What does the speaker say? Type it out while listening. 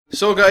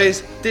So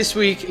guys, this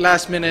week,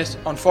 last minute,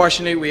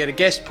 unfortunately we had a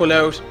guest pull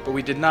out, but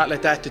we did not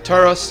let that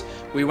deter us.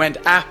 We went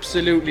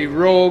absolutely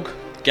rogue.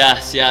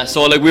 Gas, yeah.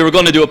 So we were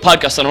going to do a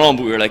podcast on our own,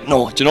 but we were like,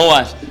 no, do you know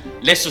what?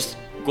 Let's just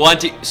go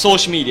onto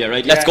social media,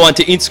 right? Let's go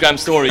onto Instagram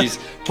stories,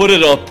 put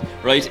it up,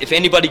 right? If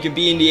anybody can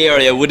be in the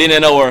area within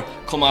an hour,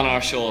 come on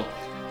our show.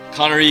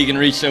 Conor Egan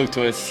reached out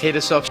to us. Hit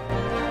us up.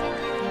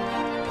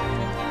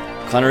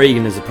 Conor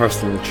Egan is a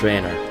personal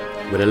trainer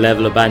with a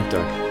level of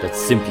banter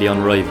that's simply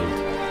unrivaled.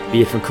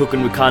 Be it from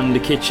cooking with Con in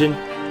the kitchen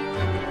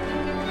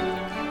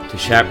to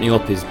sharpening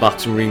up his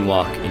boxing ring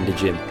walk in the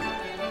gym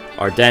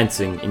or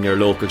dancing in your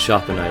local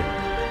shopping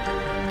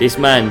aisle. This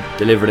man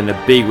delivered in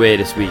a big way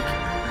this week,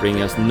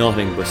 bringing us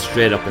nothing but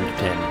straight up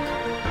entertainment.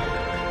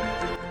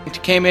 He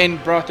came in,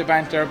 brought the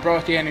banter,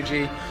 brought the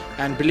energy,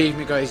 and believe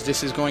me guys,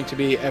 this is going to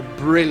be a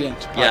brilliant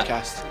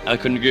podcast. I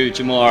couldn't agree with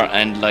you more,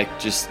 and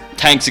just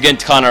thanks again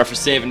to Conor for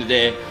saving the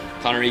day.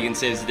 Conor Egan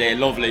saves the day,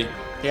 lovely.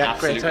 Yeah,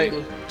 absolutely. Great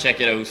title. Check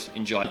it out,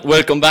 enjoy.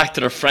 Welcome back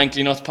to the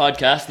Frankly Nuts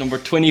podcast, number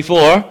 24.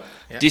 Yeah.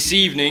 This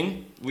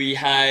evening we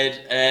had,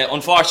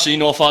 unfortunately,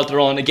 no fault of our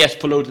own, a guest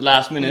pull out at the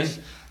last minute.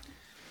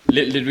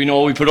 Little did we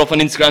know, we put up on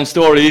Instagram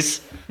stories.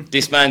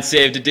 This man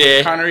saved the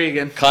day. Conor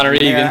Egan.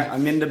 Yeah,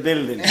 I'm in the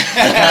building.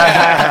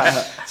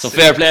 So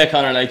fair play,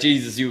 Conor.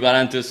 Jesus, you got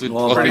onto us with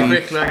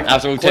pretty quick,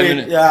 after about 10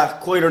 minutes. Yeah,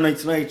 quieter night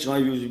tonight.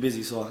 I'm usually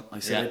busy, so I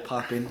said I'd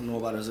pop in. No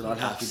bothers at all.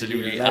 Happy to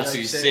be here.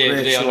 Absolutely saved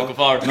the day. I'm looking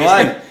forward to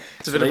it.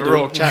 It's a bit of a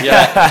rogue chat.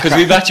 Yeah, because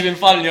we've actually been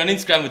following you on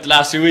Instagram with the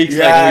last 2 weeks.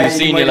 Yeah, we've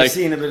seen you you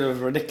seen a bit of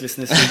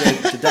ridiculousness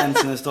to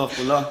dancing and stuff,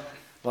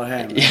 but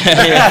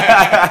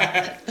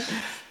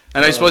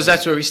And I suppose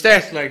that's where we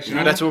start,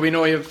 that's what we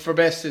know you for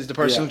best is the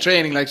personal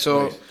training,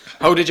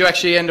 How did you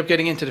actually end up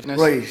getting into the fitness?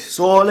 Right,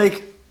 so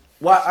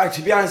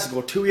to be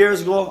honest, 2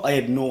 years ago, I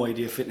had no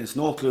idea of fitness,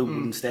 no clue,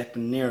 wouldn't step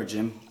in near a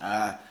gym,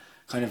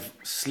 kind of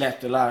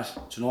slept a lot,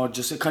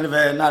 just kind of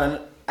not an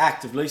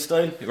active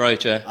lifestyle.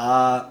 Right,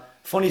 yeah.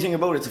 Funny thing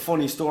about it's a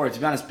funny story, to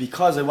be honest,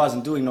 because I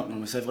wasn't doing nothing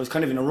myself, I was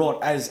kind of in a rut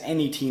as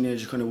any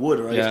teenager kind of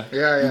would, right?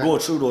 Yeah. You go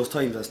through those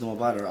times, that's no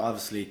bother,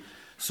 obviously.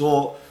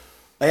 So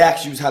I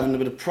actually was having a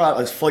bit of problem.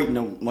 I was fighting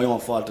out my own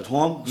fault at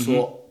home,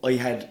 so I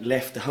had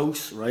left the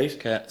house, right?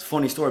 Okay. It's a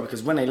funny story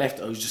because when I left,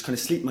 I was just kind of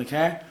sleeping in my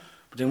car.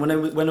 But then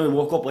when I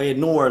woke up, I had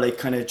nowhere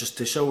kind of just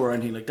to shower or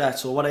anything like that.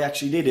 So what I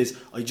actually did is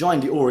I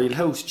joined the Oriel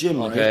House gym,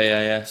 right? Okay,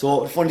 yeah.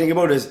 So the funny thing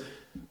about it is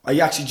I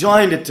actually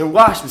joined it to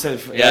wash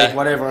myself,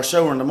 whatever,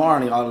 shower in the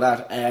morning, all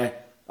that.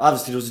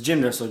 Obviously there was a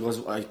gym there,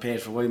 so I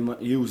paid for what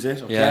I use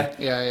it, okay?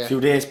 Yeah. A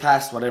few days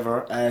passed,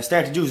 whatever.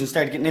 Started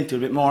getting into it a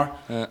bit more.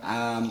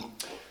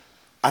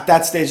 At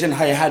that stage then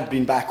I had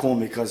been back home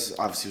because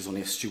obviously it was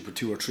only a stupid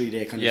 2 or 3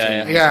 day kind of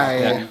thing.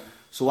 Yeah.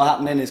 So what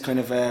happened then is kind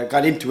of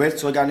got into it,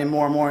 so I got in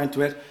more and more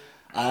into it.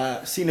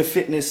 Seen a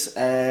fitness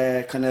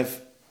kind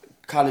of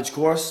college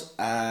course.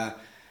 Now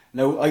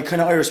I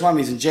kind of Irish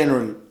mummies in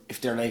general, if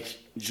they're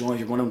if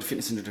you're going out to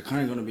fitness center, they're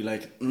kind of going to be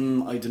like,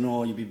 I don't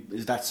know,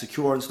 is that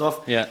secure and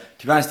stuff? Yeah.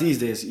 To be honest, these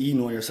days, you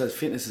know yourself,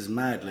 fitness is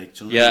mad,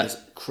 there's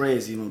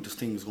crazy amount of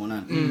things going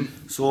on.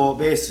 So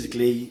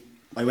basically,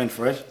 I went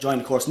for it,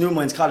 joined the course. New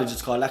Minds College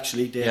it's called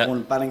actually, they have one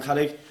in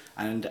Ballincollig,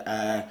 and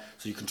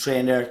so you can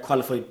train there,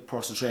 qualified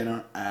personal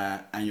trainer,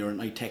 and you're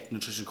an tech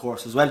nutrition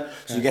course as well,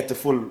 so you get the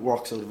full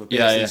works out of it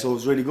basically, so it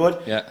was really good.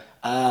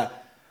 Now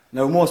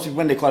most people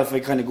when they qualify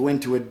kind of go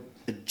into a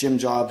gym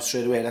job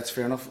straight away, that's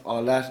fair enough,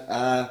 all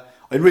that.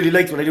 I really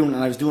liked what I do, and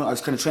I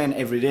was kind of training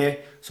every day,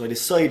 so I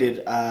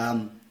decided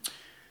to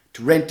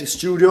rent a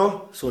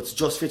studio. So it's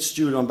Just Fit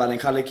Studio in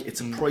Ballincollig.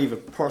 It's a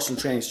private personal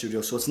training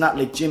studio, so it's not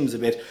like gyms a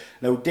bit.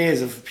 Now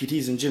days of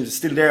PTs and gyms, it's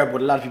still there, but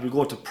a lot of people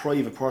go to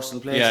private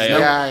personal places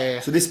now.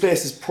 So this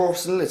place is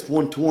personal, it's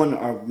 1-to-1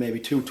 or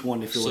maybe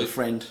 2-to-1 if you're with a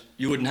friend.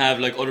 You wouldn't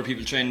have other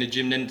people training the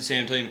gym then at the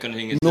same time kind of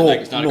thing? No,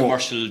 it's not a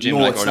commercial gym?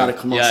 No, it's not a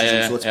commercial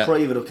gym, so it's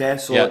private, okay?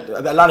 So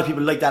a lot of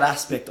people like that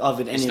aspect of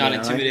it anyway. It's not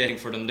intimidating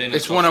for them then?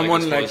 It's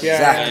one-on-one,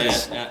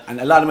 exactly.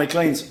 And a lot of my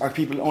clients are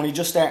people only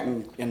just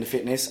starting in the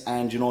fitness,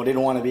 and they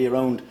don't want to be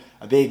around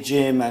a big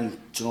gym and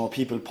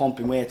people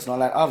pumping weights and all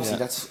that. Obviously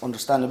that's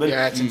understandable.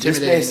 Yeah, it's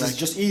intimidating. This place is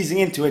just easing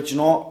into it,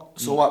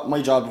 So what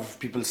my job for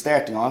people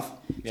starting off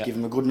is give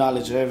them a good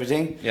knowledge of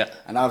everything,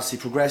 and obviously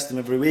progress them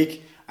every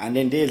week, and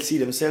then they'll see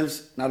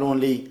themselves not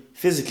only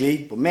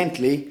physically but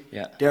mentally.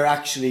 They're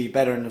actually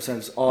better in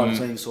themselves all the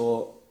time.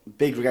 So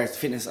big regards to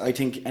fitness. I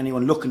think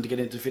anyone looking to get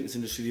into the fitness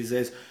industry these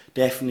days,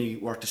 definitely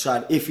worth a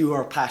shot if you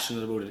are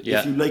passionate about it.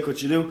 If you like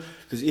what you do,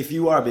 because if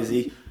you are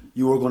busy,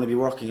 you are going to be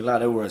working a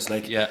lot of hours.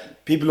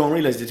 People don't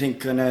realise, they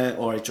think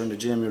alright, you're in the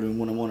gym, you're doing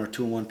 1-on-1 or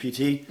 2-on-1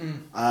 PT.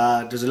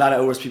 There's a lot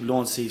of hours people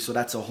don't see, so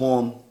that's a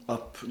home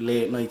up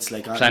late nights,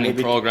 planning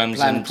programs,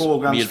 meal plans,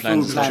 food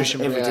plans,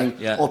 everything,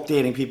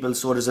 updating people.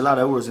 So there's a lot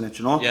of hours in it,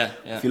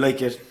 If you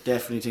like it,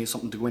 definitely think it's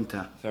something to go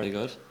into. Very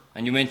good.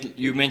 And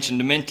you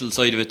mentioned the mental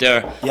side of it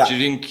there. Yeah. Do you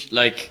think,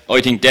 like,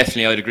 I think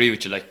definitely I'd agree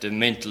with you, like, the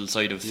mental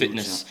side of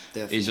fitness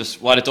is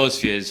just, what it does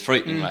for you is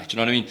frightening, like, do you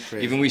know what I mean?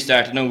 Crazy. Even we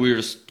started now, we were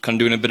just kind of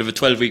doing a bit of a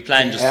 12-week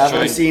plan just I to try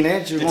haven't and... seen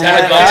it.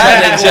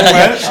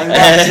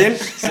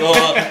 So,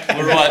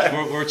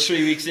 we're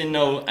 3 weeks in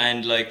now,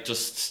 and, like,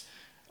 just...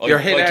 I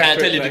can't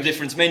tell you the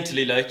difference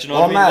mentally, like, do you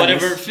know what I mean?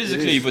 Whatever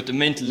physically, but the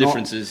mental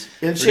difference is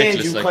it'll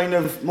change you like. kind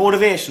of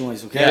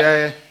motivation-wise, okay?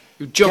 Yeah.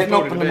 You jump Getting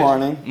out up of in the the bed.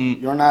 morning,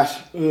 you're not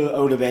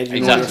out of bed,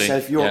 you know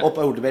yourself, you're up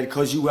out of bed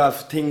because you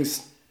have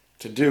things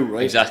to do,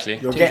 right? Exactly.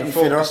 You're Things getting to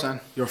focus fitter, on.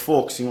 you're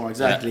focusing more,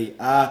 exactly.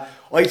 I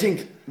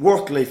think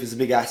work life is a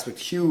big aspect,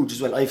 huge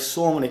as well. I have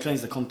so many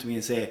clients that come to me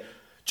and say,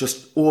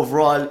 just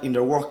overall in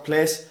their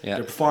workplace,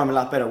 they're performing a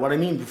lot better. What I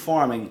mean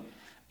performing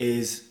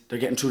is they're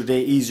getting through the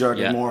day easier,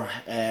 they're more,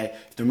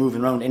 if they're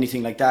moving around,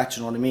 anything like that,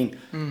 you know what I mean?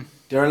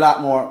 They're a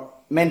lot more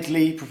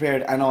mentally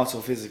prepared and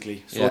also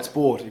physically. So it's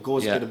both, it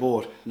goes a bit of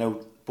both. Now,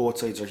 both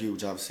sides are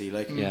huge, obviously,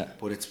 like,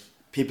 but it's,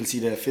 people see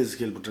the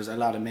physical, but there's a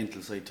lot of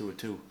mental side to it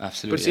too.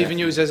 Absolutely. But it's even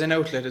used as an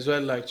outlet as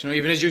well, like, you know,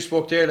 even as you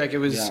spoke there, like, it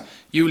was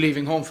you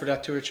leaving home for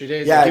that 2 or 3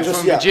 days. Yeah, like, you just,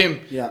 from the gym,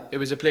 it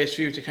was a place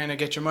for you to kind of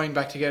get your mind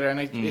back together, and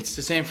it's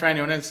the same for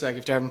anyone else, like,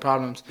 if they're having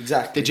problems.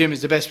 Exactly. The gym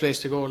is the best place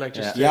to go, like,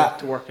 just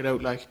to work it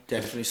out, like.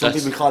 Definitely. Some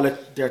people call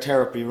it their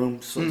therapy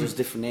room, so there's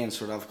different names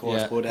for that, of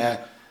course, but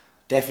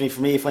definitely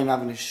for me, if I'm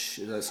having a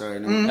sorry,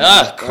 no.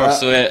 Of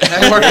course, if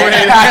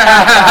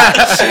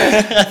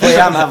I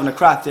am having a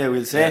crap day,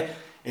 we'll say,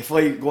 if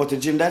I go to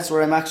the gym, that's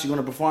where I'm actually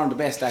going to perform the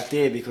best that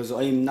day, because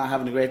I'm not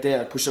having a great day.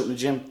 I push out in the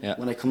gym.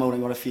 When I come out,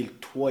 I'm going to feel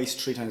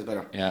 2-3 times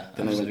better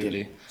than I went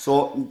in.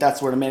 So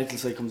that's where the mental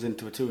side comes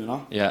into it too, you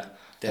know? Yeah,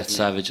 that's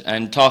savage.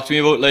 And talk to me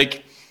about,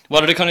 like,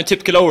 what are the kind of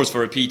typical hours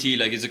for a PT?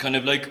 Like, is it kind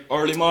of like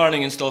early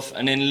morning and stuff,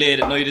 and then late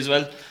at night as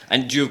well?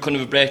 And do you have kind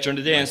of a break during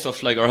the day and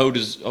stuff, like, or how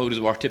does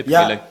it work typically?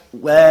 Yeah,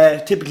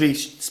 well, typically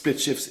split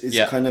shifts is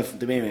kind of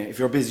the main way. If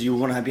you're busy, you're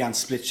going to be on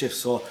split shifts.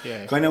 So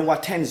kind of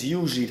what tends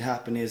usually to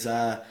happen is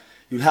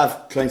you'll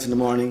have clients in the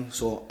morning.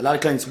 So a lot of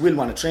clients will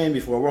want to train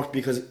before work,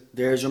 because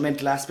there's your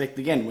mental aspect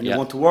again. When you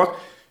want to work,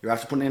 you're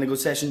after putting in a good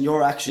session.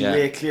 You're actually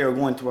way clear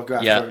going to work. You're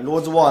after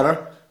loads of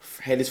water.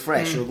 Head is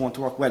fresh, you're going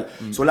to work well.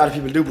 So a lot of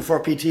people do prefer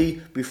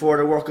PT before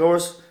their work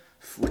hours,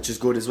 which is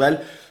good as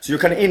well. So you're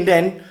kind of in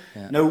then.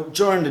 Now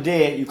during the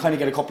day, you kind of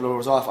get a couple of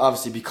hours off,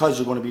 obviously, because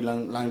you're going to be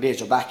long days.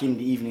 You're back in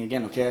the evening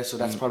again, okay? So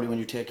that's probably when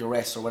you take your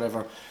rest or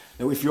whatever.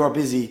 Now if you're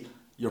busy,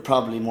 you're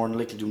probably more than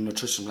likely doing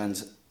nutrition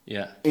plans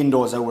in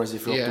those hours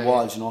if you're up the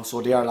walls, you know.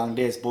 So they are long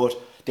days, but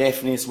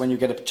definitely it's when you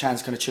get a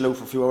chance kind of chill out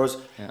for a few hours,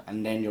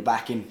 and then you're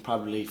back in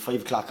probably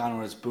 5 o'clock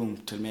onwards, boom,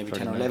 till maybe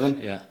 10 or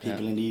 11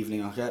 people in the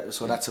evening, okay?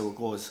 So that's how it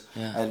goes.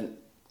 And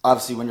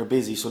obviously when you're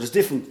busy, so there's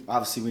different,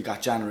 obviously we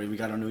got January, we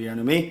got our new year,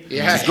 new me, which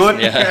is good.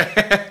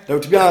 Now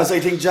to be honest, I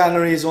think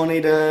January is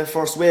only the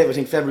first wave. I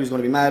think February is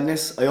going to be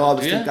madness. I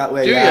always think that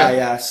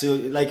way. So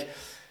like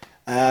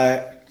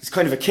it's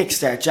kind of a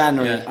kickstart,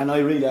 January, and I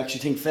really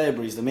actually think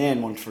February is the main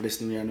month for this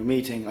new year, new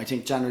me thing. I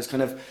think January is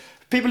kind of,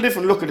 people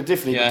different look at it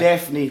differently, but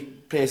definitely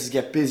places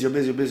get busier,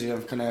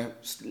 kind of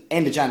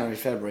end of January,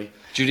 February.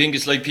 Do you think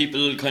it's like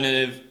people kind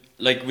of,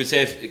 like we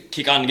say,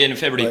 kick on again in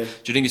February,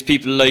 do you think it's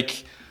people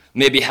like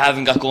maybe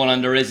haven't got going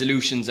on their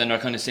resolutions and are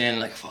kind of saying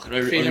like, fuck, I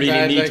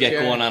really need to get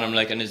going on them,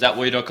 like, and is that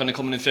why they're kind of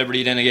coming in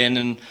February then again?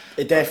 And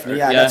it definitely,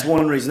 that's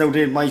one reason. Now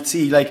they might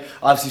see, like,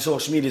 obviously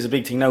social media is a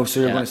big thing now, so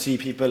you're going to see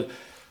people,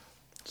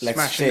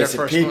 let's face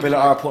it, people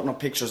are putting up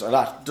pictures a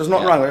lot. There's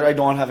nothing wrong with it, I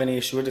don't have any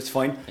issue with it, it's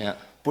fine.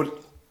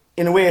 But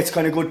in a way it's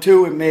kind of good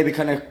too. It maybe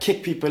kind of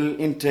kick people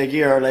into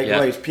gear, like,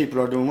 right, people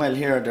are doing well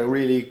here, they're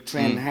really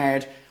training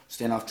hard,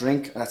 staying off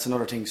drink, that's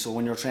another thing. So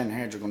when you're training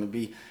hard, you're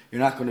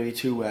not going to be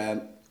too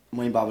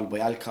mind boggled by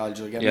alcohol,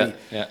 do you get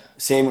me?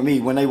 Same with me,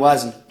 when I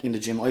wasn't in the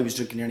gym, I was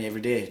drinking nearly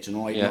every day, do you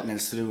know, I had nothing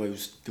else to do, I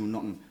was doing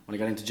nothing. When I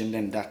got into the gym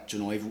then, that, you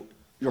know,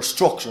 you're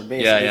structured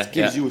basically, it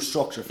gives you a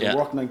structure. If you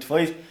work 9 to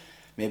 5,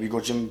 maybe you go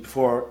to gym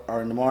before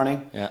or in the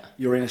morning,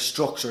 you're in a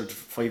structured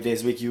 5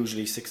 days a week,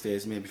 usually 6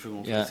 days, maybe if you're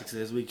going 6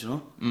 days a week, you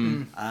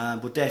know.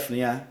 But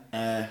definitely,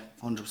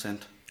 100%.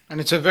 And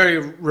it's a very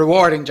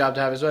rewarding job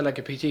to have as well, like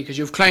a PT, because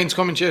you have clients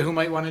coming to you who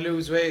might want to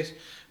lose weight,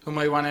 who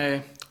might want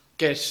to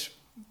get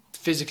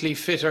physically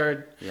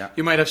fitter.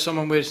 You might have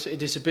someone with a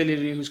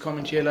disability who's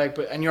coming to you, like,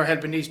 and you're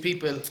helping these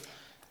people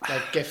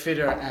like get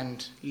fitter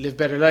and live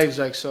better lives,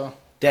 like, so.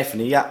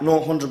 Definitely,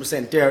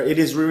 100% there. It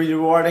is really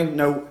rewarding.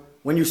 Now,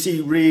 when you see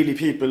really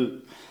people,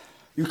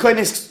 you kind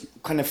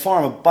of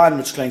form a bond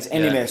with clients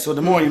anyway. So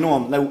the more you know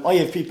them. Now I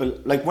have people,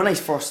 like when I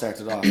first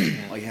started off,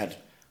 I had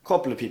a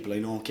couple of people I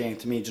know came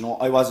to me. You know,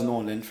 I wasn't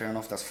known then. Fair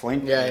enough, that's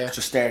fine.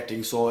 Just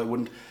starting, so I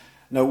wouldn't.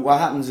 Now what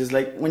happens is,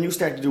 like, when you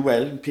start to do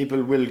well,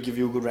 people will give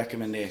you a good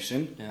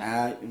recommendation.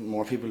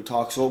 More people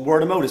talk. So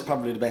word of mouth is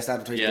probably the best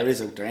advertising there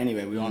is out there.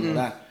 Anyway, we all know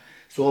that.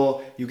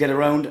 So you get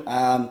around.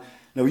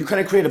 Now you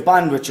kind of create a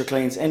bond with your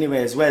clients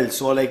anyway as well,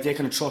 so like they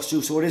kind of trust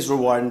you, so it is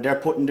rewarding. They're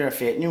putting their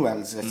faith in you,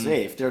 as let's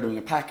say, if they're doing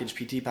a package,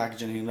 PT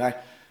package, anything like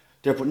that,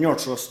 they're putting your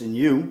trust in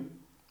you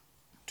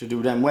to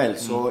do them well.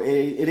 So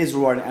it is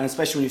rewarding, and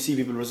especially when you see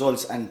people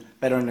results and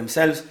bettering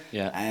themselves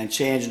and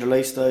changing their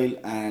lifestyle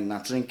and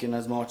not drinking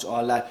as much,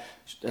 all that.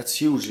 That's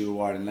hugely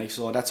rewarding. Like,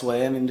 so that's why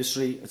I'm in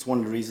industry. It's one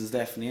of the reasons,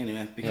 definitely,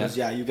 anyway, because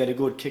you get a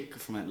good kick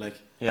from it. Like,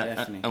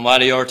 definitely. And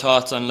what are your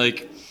thoughts on,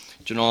 like,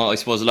 do you know, I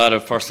suppose a lot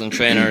of personal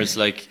trainers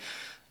like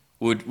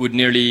would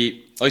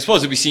nearly, I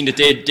suppose, we've seen that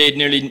they'd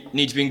nearly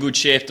need to be in good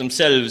shape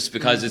themselves,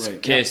 because it's a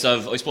case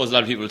of, I suppose a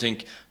lot of people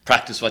think,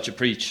 practice what you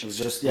preach.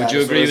 Just, would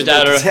you agree with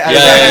that? Or you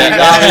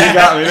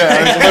got me there.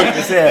 I was about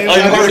to say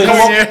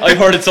I've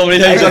heard it so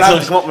many times. I don't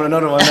have to come up with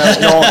another one.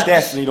 No,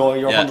 definitely, though,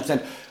 you're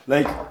 100%.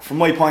 Like, from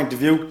my point of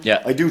view,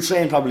 I do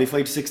train probably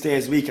 5 to 6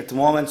 days a week at the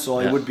moment, so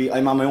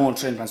I'm on my own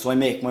training plan, so I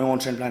make my own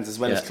training plans as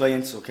well as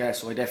clients, okay,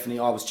 so I definitely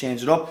always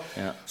change it up.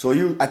 So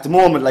at the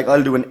moment, like,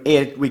 I'll do an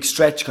 8-week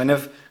stretch, kind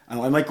of, and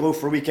I might go out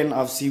for a weekend.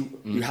 Obviously,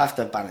 you have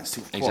to have balance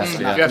too. Exactly.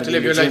 You have to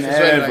live your life as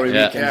well. Every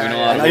weekend.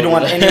 And I don't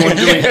want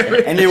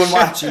anyone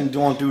watching,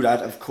 don't do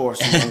that, of course.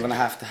 I'm going to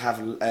have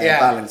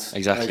balance.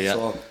 Exactly, right?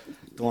 So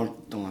don't,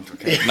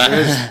 okay.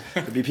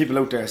 There'll be people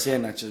out there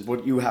saying that,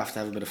 but you have to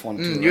have a bit of fun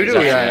too. You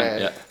do,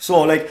 yeah.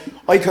 So, like,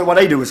 what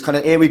I do is kind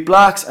of 8-week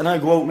blocks, and I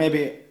go out,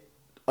 maybe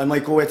I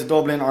might go away to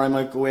Dublin, or I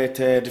might go away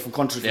to a different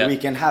country for a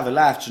weekend, have a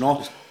laugh, you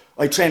know.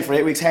 I train for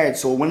 8 weeks hard,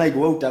 so when I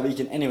go out that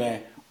weekend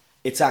anyway,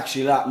 it's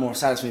actually a lot more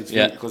satisfying to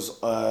me,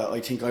 because I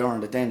think I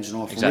earned it then, you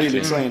know, for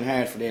really trying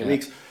hard for the 8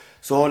 weeks.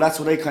 So that's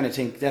what I kind of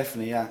think,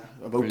 definitely,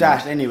 about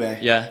that anyway.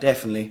 Yeah,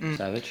 definitely.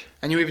 Savage.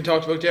 And you even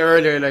talked about there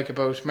earlier, like,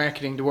 about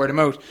marketing, the word of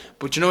mouth.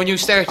 But you know, when you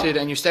started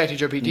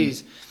your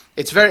PTs,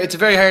 it's a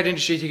very hard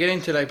industry to get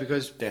into, like,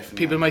 because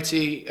people might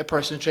see a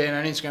personal trainer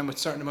on Instagram with a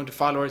certain amount of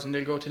followers and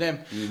they'll go to them.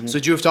 So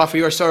do you have to offer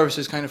your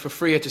services kind of for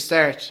free at the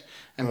start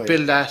and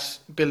build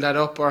that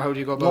up, or how do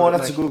you go about it? No,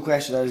 that's a good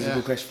question. That is a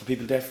good question for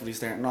people definitely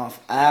starting off.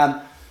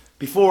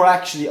 Before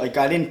actually I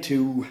got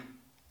into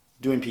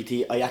doing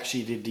PT, I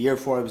actually did, the year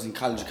before I was in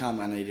College of Com,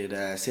 and I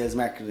did sales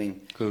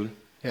marketing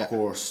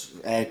course,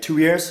 2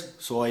 years,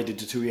 so I did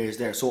the 2 years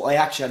there. So I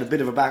actually had a bit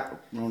of a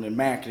background in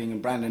marketing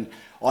and branding,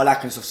 all that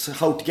kind of stuff, so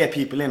how to get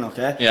people in,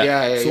 okay?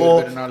 So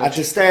at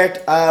the start,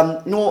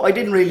 no, I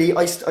didn't really,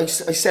 I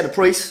set a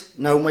price.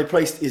 Now my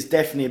price is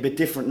definitely a bit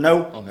different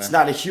now. It's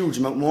not a huge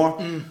amount more.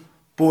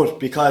 But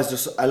because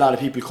there's a lot of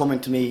people coming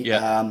to me,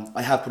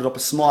 I have put it up a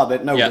small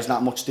bit. Now there's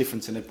not much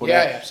difference in it, but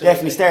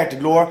definitely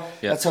started lower.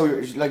 That's how,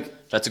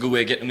 like, that's a good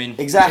way of getting them in.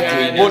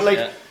 Exactly. But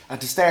like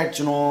at the start,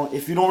 you know,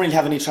 if you don't really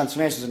have any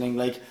transformations or anything,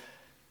 like,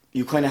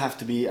 you kind of have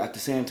to be at the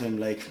same time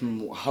like,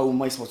 how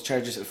am I supposed to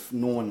charge this if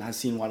no one has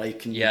seen what I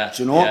can do,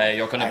 you know?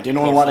 You're kind of, they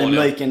don't know what I'm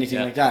like, anything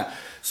like that.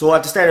 So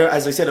at the start,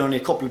 as I said, only a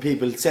couple of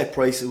people set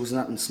price. It was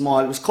nothing small.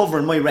 It was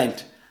covering my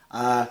rent.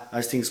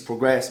 As things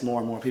progress, more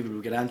and more people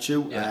will get onto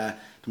you.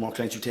 The more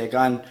clients you take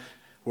on,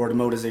 word of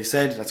mouth, as I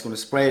said, that's going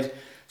to spread.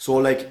 So,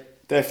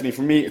 like, definitely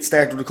for me, it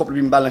started with a couple of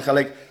people in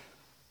Ballincollig.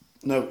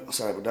 No,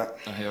 sorry about that.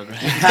 Oh, you're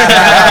great.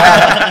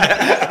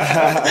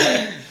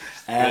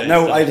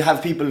 Now I'd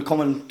have people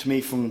coming to me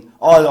from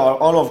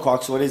all over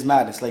Cork, so it is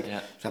mad. It's like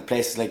you have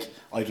places like,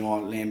 I don't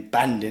know, Lane,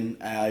 Bandon,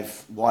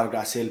 I've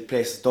Watergrass Hill,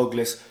 places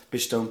Douglas,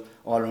 Bishtown,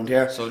 all around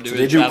here. So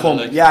they do come,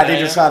 like, they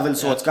do travel.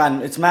 So it's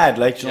gone. It's mad,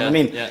 like, do you know what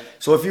I mean?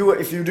 So if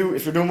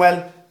you're doing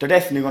well, they're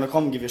definitely going to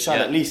come give you a shot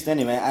at least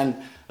anyway. And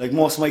like,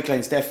 most of my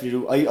clients definitely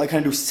do. I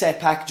kind of do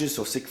set packages,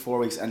 so 6 4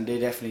 weeks, and they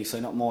definitely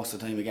sign up most of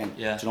the time again.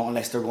 Do you know,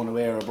 unless they're going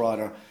away or abroad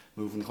or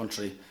moving the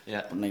country.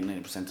 But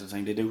 99% of the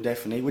time they do,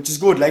 definitely, which is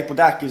good. Like, but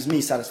that gives me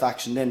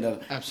satisfaction then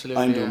that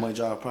I'm doing my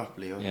job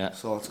properly.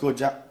 So it's good,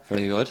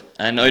 Very good.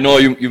 And I know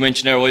you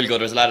mentioned there a while ago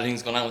there's a lot of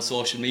things going on with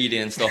social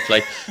media and stuff,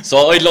 like,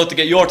 so I'd love to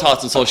get your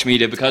thoughts on social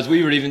media, because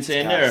we were even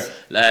saying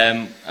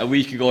there a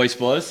week ago, I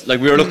suppose,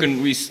 like, we were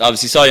looking, we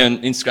obviously saw you on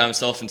Instagram and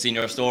stuff and seen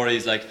your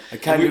stories, like, I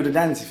can't do the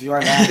dance if you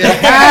are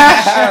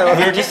that.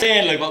 we were just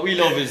saying, like, what we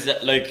love is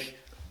that, like,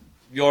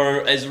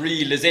 you're as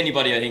real as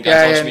anybody, I think, on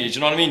social media. Do you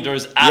know what I mean?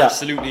 There's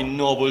absolutely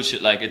no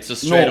bullshit. Like, it's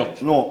just straight up.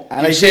 No,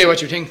 and you say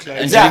what you think. Like.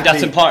 And do you think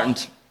that's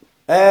important?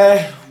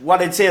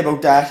 What I'd say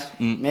about that,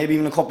 maybe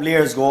even a couple of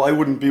years ago, I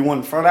wouldn't be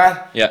one for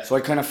that. So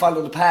I kind of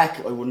follow the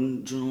pack. I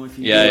wouldn't, you know, if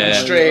you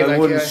stray. I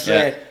wouldn't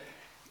stray.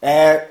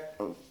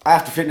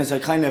 After fitness, I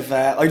kind of,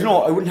 I don't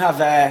know, I wouldn't have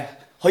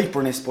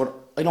hyperness, but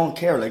I don't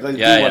care. Like, I'll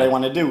do what I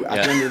want to do.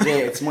 At the end of the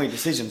day, it's my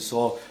decision.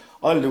 So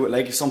I'll do it.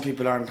 Like, if some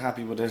people aren't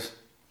happy with it,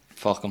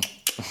 fuck them.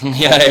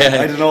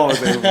 I don't know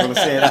if I was going to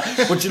say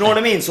that, but you know what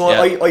I mean. So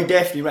I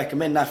definitely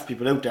recommend that for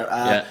people out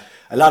there.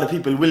 A lot of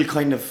people will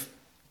kind of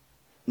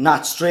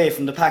not stray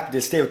from the pack;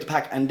 they'll stay with the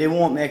pack, and they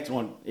won't make the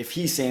one. If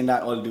he's saying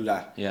that, I'll do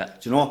that. Do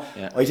you know?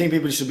 I think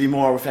people should be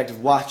more reflective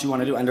of what you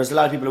want to do, and there's a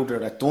lot of people out there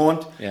that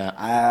don't.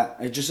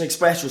 Just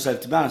express yourself.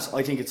 To be honest,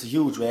 I think it's a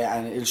huge way,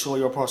 and it'll show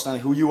your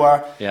personality, who you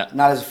are.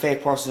 Not as a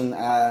fake person.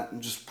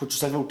 Just put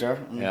yourself out there,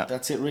 and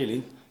that's it,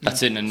 really.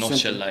 That's it in a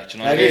nutshell, like, do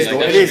you know? It is.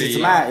 It is. It's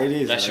mad. It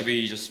is. That should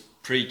be just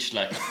preached,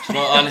 like, do you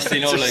know, honestly,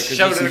 no, like,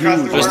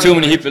 there's too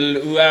many people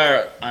who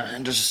are,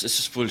 and it's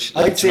just bullshit.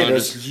 I'd say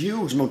there's a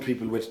huge amount of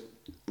people with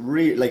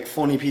like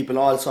funny people,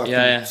 all sorts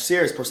of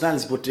serious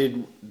personalities, but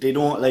they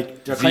don't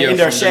like they're kind Veer of in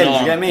their from the shell.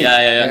 norm. You get me?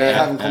 Yeah. And they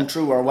haven't come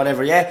true or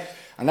whatever. Yeah,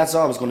 and that's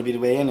always going to be the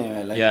way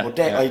anyway. Like, but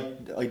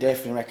I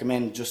definitely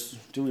recommend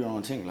just do your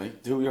own thing.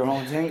 Like, do your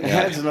own thing.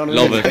 Yeah.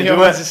 Love it. And you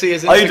want to see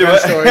his Instagram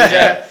stories?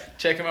 Yeah,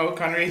 check him out,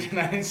 Conor Egan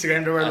on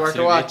Instagram. They're well worth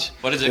a watch.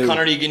 What is it?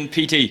 Conor Egan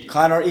PT.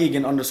 Conor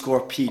Egan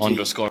 _PT.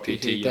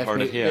 _PT. You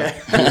heard it here.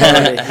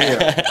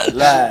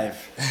 Live.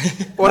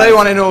 What I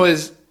want to know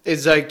is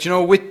like, you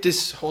know, with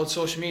this whole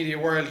social media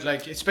world,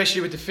 like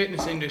especially with the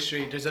fitness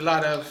industry, there's a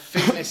lot of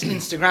fitness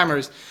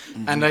Instagrammers,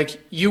 and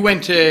like you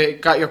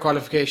got your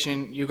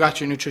qualification, you got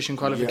your nutrition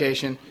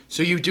qualification,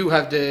 so you do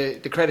have the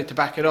credit to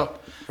back it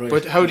up. Right.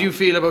 But how do you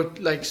feel about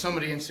like some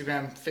of the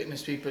Instagram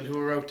fitness people who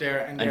are out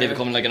there and they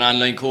become like an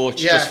online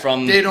coach just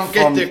from they don't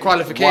get the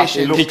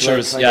qualification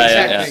pictures, and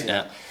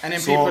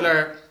then people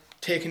are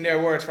taking their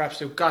word for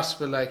absolute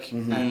gospel, like,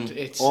 and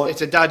it's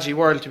a dodgy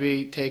world to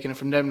be taking it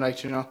from them,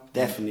 like, you know.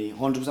 Definitely,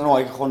 100%. No,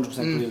 I 100%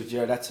 agree with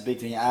you. That's a big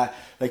thing.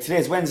 Like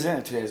today's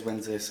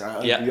Wednesday, so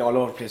I'll be all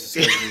over the place.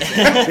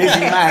 Busy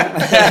man.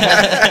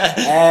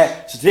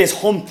 So today's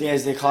hump day,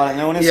 as they call it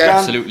now on Instagram. Yeah,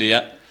 absolutely,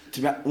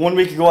 1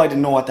 week ago, I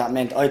didn't know what that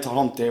meant. I thought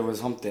hump day was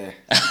hump day.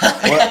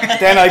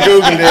 Then I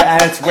googled it,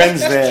 and it's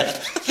Wednesday,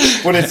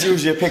 but it's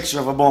usually a picture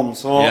of a bum.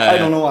 So I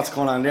don't know what's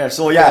going on there.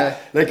 So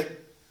like.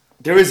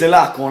 There is a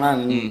lot going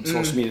on in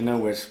social media now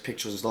with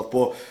pictures and stuff,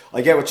 but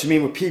I get what you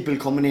mean with people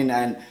coming in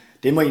and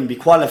they mightn't be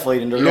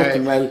qualified and they're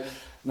looking well.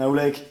 Now,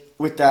 like,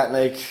 with that,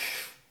 like,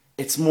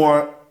 it's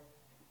more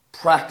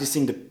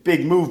practicing the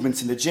big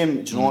movements in the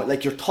gym, you know,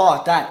 like you're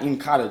taught that in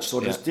college,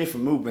 so there's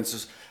different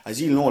movements. As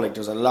you know, like,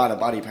 there's a lot of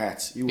body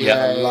parts. You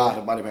have a lot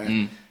of body parts.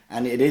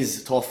 And it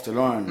is tough to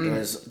learn.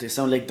 They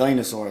sound like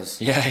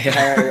dinosaurs.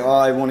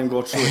 I won't even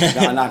go through it.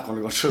 I'm not going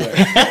to go through it.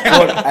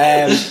 But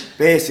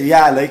basically,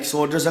 like,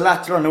 so there's a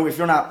lot to learn. Now, if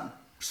you're not,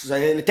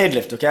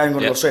 deadlift, okay? I'm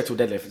going to go straight to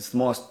deadlift. It's the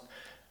most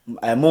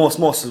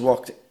muscles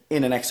worked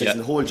in an exercise in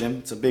the whole gym.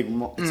 It's a big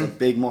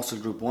muscle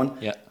group one.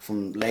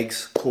 From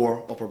legs,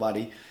 core, upper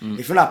body.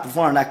 If you're not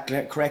performing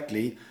that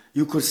correctly,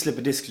 you could slip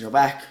a disc in your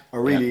back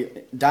or really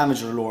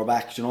damage your lower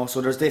back, you know.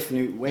 So there's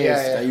definitely ways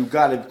that you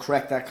got to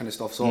correct that kind of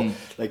stuff. So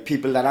like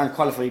people that aren't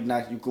qualified in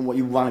that, you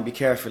want to be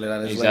careful of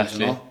that as well, you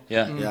know.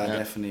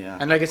 Definitely.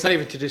 And like, it's not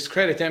even to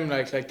discredit them,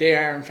 like they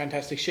are in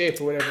fantastic shape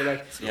or whatever,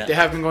 like they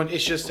have been going,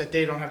 it's just that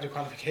they don't have the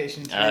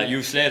qualifications.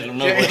 You slated them,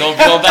 but don't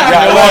back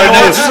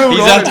him.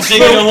 He's after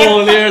digging a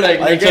hole here, like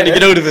trying to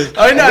get out of it.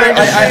 I know.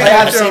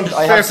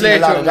 I have seen a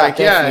lot of that.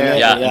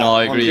 No,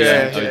 I agree.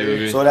 I do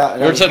agree. So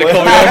you're trying to cover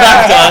your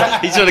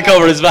back, he's trying to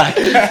cover his back.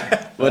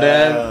 But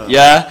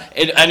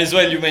and as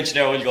well, you mentioned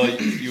there a while ago,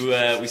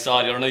 we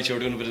saw the other night you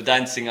were doing a bit of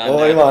dancing. And,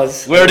 I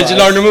was. Where did you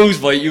learn the moves,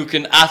 boy? You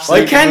can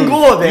absolutely. I can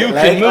go a bit. You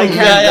can move.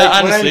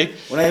 Honestly.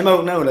 When I'm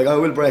out now, like I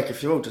will break a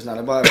few out. It's not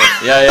a bother.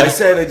 I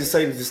said I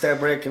decided to start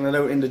breaking it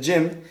out in the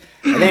gym,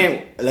 and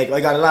then like I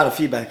got a lot of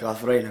feedback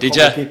off it. Right? Did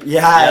you? It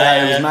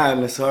was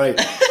madness. Sorry.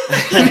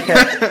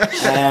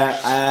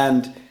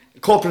 And a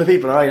couple of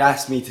people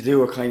asked me to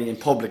do it kind of in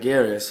public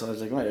areas, so I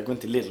was like, right, I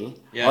went to Lidl.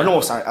 Or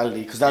no, sorry, Aldi,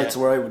 because that's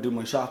where I would do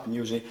my shopping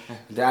usually.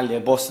 And the Aldi, I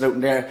busted out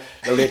in there.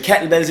 There were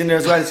kettlebells in there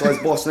as well, so I was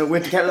busting out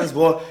with the kettlebells.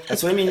 But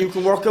that's what I mean, you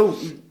can work out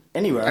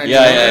anywhere.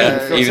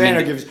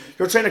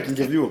 Your trainer can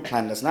give you a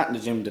plan that's not in the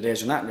gym the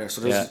days you're not there.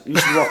 So you should be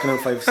working out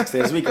 5-6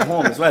 days a week at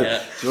home as well. Do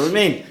you know what I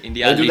mean? In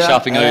the Aldi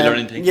shopping aisle or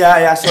anything. So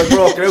I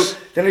broke it out.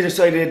 Then I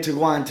decided to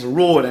go on to the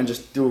road and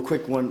just do a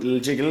quick little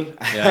jiggle.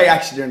 I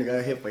actually nearly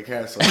got hit by a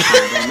car, so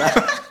I'm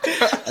that.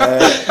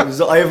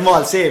 I have them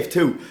all saved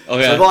too. So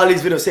I have all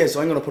these videos saved,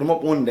 so I'm going to put them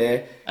up one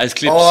day. As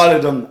clips. All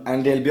of them,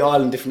 and they'll be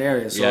all in different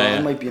areas. So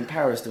I might be in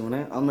Paris doing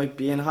it. I might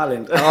be in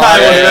Holland. But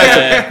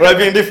I'll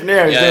be in different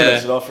areas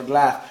doing it, for the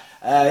laugh.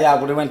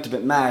 But I went a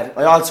bit mad.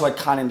 I also had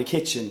Con in the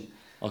kitchen.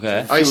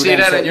 Okay. I see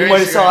that on your Instagram. You might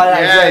have saw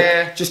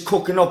that like, just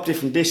cooking up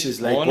different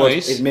dishes, like, but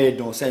it made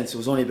no sense. It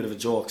was only a bit of a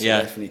joke, so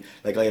definitely.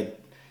 Like, I had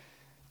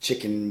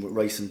chicken with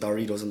rice and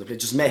Doritos on the plate,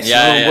 just messing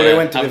around, but I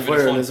went to the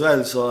viral as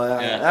well, so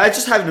I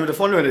just having a bit of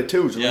fun with it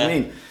too, do you know what I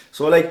mean?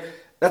 So like,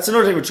 that's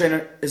another thing with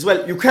trainer as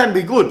well, you can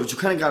be good, but you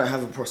kind of got to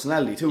have a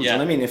personality too, do you know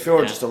what I mean? If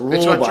you're just a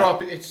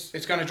robot...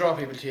 It's going to draw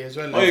people to you as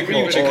well. I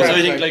agree with you, because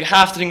I think like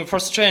half the thing with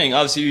personal training,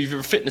 obviously you have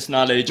your fitness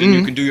knowledge and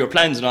you can do your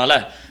plans and all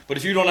that, but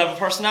if you don't have a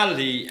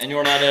personality and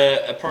you're not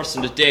a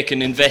person that they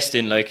can invest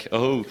in, like,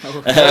 a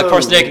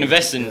person they can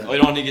invest in, I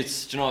don't think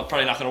it's,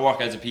 probably not going to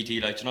work as a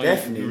PT, like,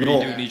 Definitely, you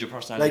really do need your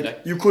personality.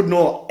 Like, you could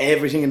know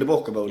everything in the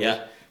book about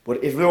it,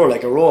 but if you're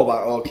like a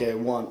robot, okay,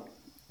 1,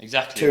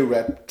 exactly. 2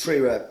 rep, 3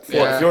 rep,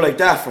 4. If you're like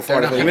that for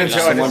 45 minutes,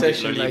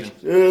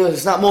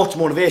 it's not much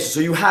motivation. So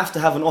you have to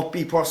have an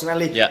upbeat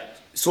personality.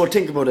 So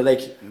think about it,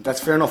 like, that's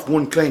fair enough.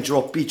 One client,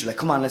 you're upbeat, you're like,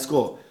 come on, let's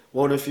go.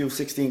 What if you have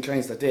 16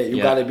 clients that day?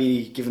 You gotta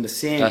be given the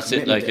same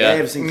commitment to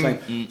every single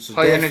client. So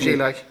high energy,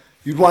 like.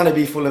 You'd want to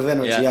be full of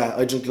energy.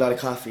 I drink a lot of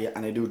coffee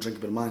and I do drink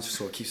a bit of Monster,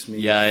 so it keeps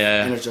me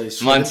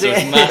energized.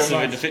 Monster's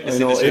massive in the fitness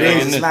industry. It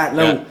is, it's mad.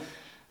 Now,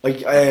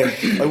 like,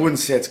 I wouldn't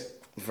say it's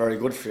very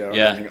good for you or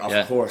anything,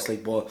 of course,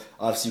 like, but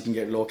obviously you can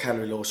get low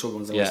calorie, low sugar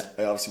ones.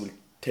 I obviously will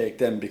take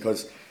them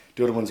because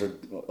The other ones are,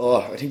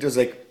 I think there's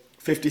like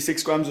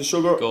 56 grams of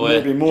sugar, Go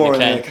maybe away. more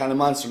In in a a can. can of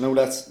Monster. Now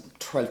that's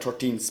 12,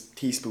 13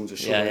 teaspoons of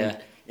sugar Yeah.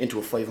 into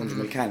a 500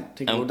 ml can.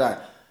 Think about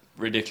that.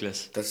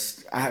 Ridiculous.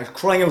 That's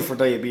crying out for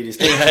diabetes.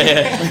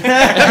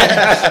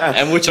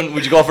 And which one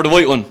would you go for? The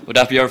white one? Would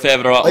that be your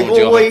favourite, or what I would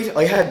you go go for? white.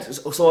 I had,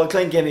 so a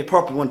client gave me a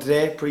purple one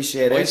today.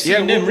 Appreciate I've it.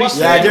 seen them what-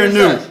 recently. Yeah, they're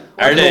new.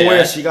 Are I don't they, know where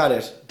yeah? she got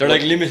it. They're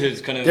like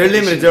limited kind of. They're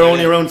limited. They're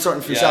only around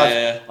certain few Yeah, shops.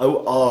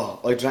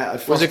 yeah, I drank. At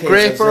Was first it taste,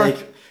 grape or-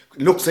 like,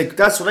 looks like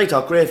that's what I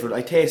thought. Grapefruit.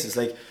 I taste it's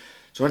like.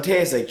 Do you want to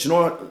taste like? Do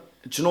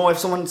you know if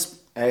someone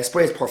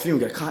sprays perfume,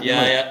 get cotton? Yeah,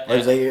 mouth? yeah, I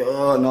was like,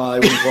 oh no, I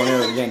wouldn't go near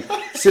it again.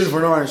 Silver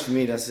and orange for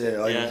me. That's it.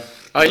 Yeah.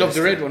 I love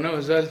the red one now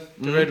as well.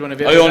 The red one.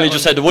 I only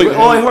just had the white one.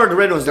 Oh, I heard the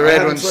red ones. The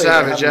red one's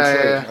savage.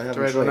 Yeah. The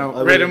red one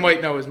now. Red and white.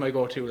 white now is my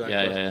go-to. Like,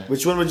 Yeah.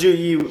 Which one would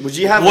you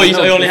have? White.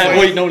 one I now? only had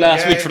white now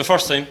last Yeah. week for the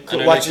first time.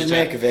 and I What liked you it,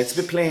 make yeah. of it? It's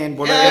a bit plain,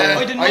 but Yeah,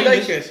 I I didn't mind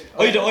like it.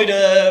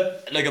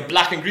 I'd like a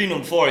black and green one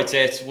before. I'd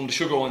say it's one of the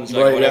sugar ones.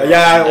 Like right, whatever.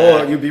 yeah.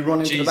 And, You'd be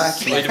running to the back.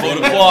 I'd about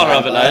a quarter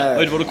of it, lad.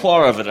 Yeah. I'd about a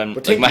quarter of it, and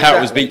But like think my of heart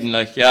that, was like- beating.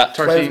 Like, yeah,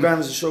 12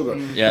 grams of sugar.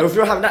 Yeah. Now, if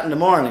you're having that in the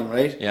morning,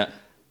 right? yeah.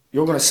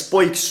 You're going to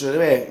spike straight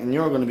away, and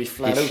you're going to be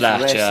flat Be out flat, for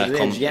the rest yeah, of the day.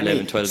 come Do you get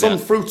 11, me? 12, Some yeah.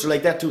 fruits are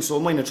like that too.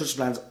 So my nutrition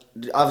plans,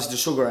 obviously the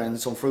sugar and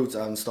some fruits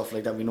and stuff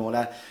like that, we know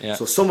that. Yeah.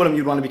 So some of them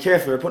you'd want to be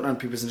careful of putting on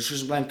people's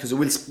nutrition plan because it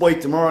will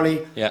spike them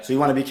early. Yeah. So you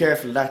want to be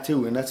careful of that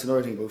too, and that's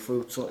another thing about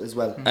fruits as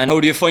well. And how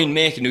do you find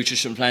making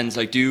nutrition plans?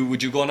 Like,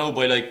 would you go now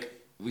by like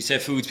we say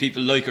foods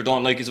people like or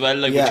don't like as well?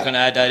 Like, would Yeah. you kind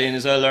of add that in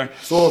as well, or?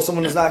 So if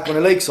someone is not going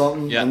to like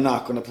something, Yeah. I'm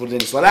not going to put it in.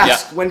 So I'll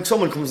ask, when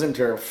someone comes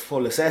into a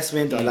full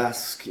assessment, I'll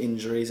ask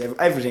injuries,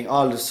 everything,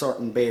 all the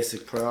certain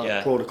basic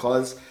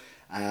protocols.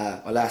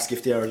 I'll ask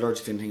if they are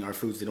allergic to anything or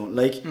foods they don't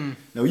like.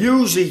 Now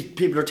usually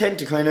people are tend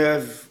to kind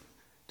of,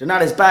 they're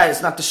not as bad,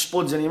 it's not the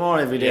spuds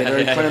anymore every day,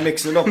 they're kind of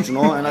mixing it up, you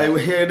know, and I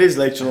hear it is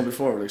like, you know,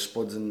 before, like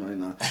spuds and, you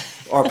know,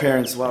 our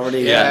parents, what were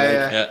they?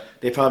 Yeah. Yeah.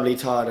 They probably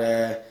thought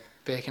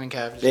Bacon and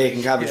cabbage. bacon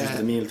and cabbage was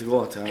the meal to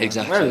go to.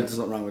 Exactly. Well, there's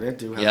nothing wrong with it,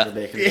 do have Yeah. the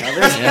bacon and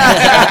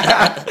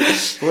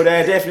cabbage. But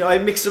definitely, I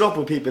mix it up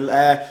with people.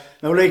 Now,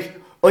 like,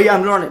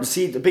 I'm learning.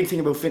 See, the big thing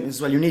about fitness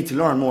as well, you need to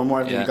learn more and more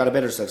every day. Yeah. You've got to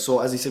better yourself. So,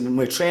 as I said, with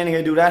my training,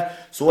 I do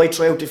that. So, I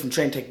try out different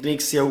training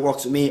techniques, see how it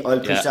works with me. I'll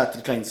preach that to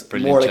the clients.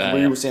 Brilliant, More like yeah, when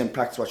yeah. you were saying,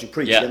 practice what you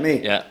preach. Yeah, Get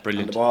me? yeah,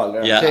 brilliant. On the ball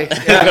there. Yeah, Okay.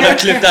 I'm gonna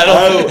clip that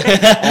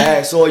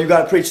up. So you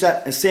got to preach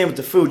that, and same with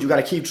the food. You got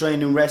to keep trying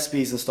new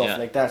recipes and stuff Yeah.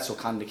 like that. So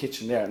kind of the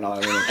kitchen there. No, I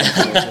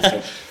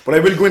really but I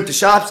will go into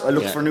shops. I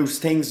look for new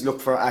things.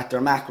 Look for at their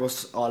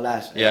macros, all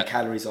that, Yeah.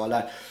 calories, all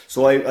that.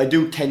 So I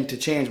do tend to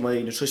change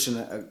my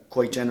nutrition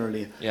quite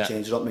generally. Yeah.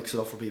 Change it up, mix it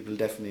up for people.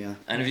 Definitely, yeah.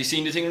 And have you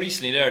seen the thing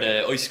recently there,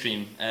 the ice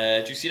cream?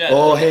 Do you see that?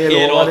 Oh,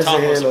 Halo! What is a top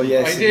or Halo? something?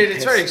 Yes. I did.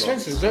 It's very Tesco.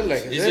 expensive as well.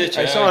 Like, Is it?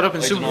 I saw it up in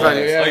I Super don't know.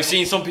 Value. Yeah. I've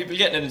seen some people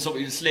getting it and some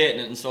people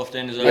slating it and stuff.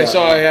 Then as well. I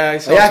saw. Yeah. I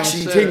saw. I some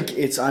actually think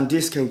it's on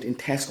discount in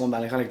Tesco and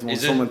Ballyconnick.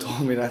 Is it? Someone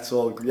told me that.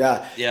 So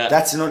yeah, Yeah.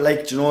 that's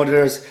like, you know,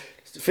 there's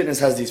fitness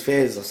has these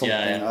phases or something.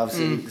 Yeah, yeah. And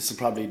obviously, this will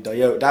probably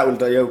die out. That will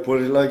die out.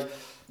 But like,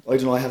 I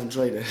don't know. I haven't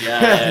tried it.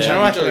 Yeah, Do you know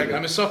what? Like,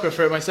 I'm a sucker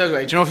for it myself.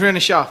 Like, do you know if you're in a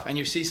shop and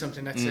you see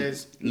something that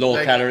says Low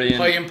like, calorie and-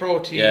 high in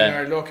protein Yeah.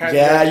 or low calorie,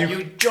 Yeah,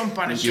 you jump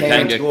on it. You can't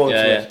can get. go to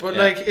Yeah, it. yeah. But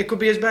yeah. like, it could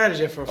be as bad as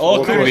it for.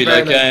 Oh, it could be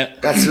like.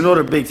 That's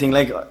another big thing.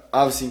 Like,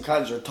 obviously in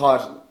college, you're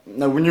taught.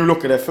 Now, when you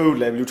look at a food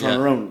label, you turn Yeah.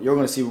 around, you're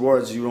going to see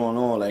words you don't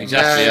know. Like,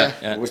 Exactly. Yeah,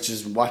 Yeah. which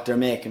is what they're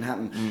making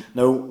happen.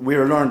 Now,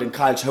 we're learned in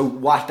college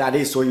what that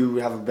is, so you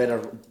have a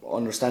better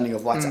understanding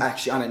of what's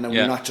actually on it. Now,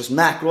 Yeah. we're not just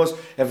macros.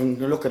 Everyone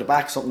can look at the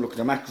back, something, look at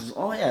the macros.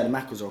 Oh yeah, the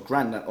macros are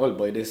grand. I'll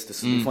buy this.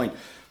 This will be fine.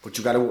 But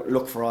you got to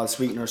look for all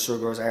sweeteners,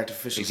 sugars,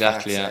 artificial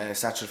Exactly, fats,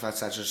 saturated fats,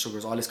 saturated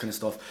sugars, all this kind of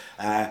stuff.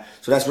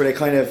 So that's where they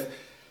kind of.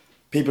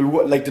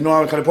 People like the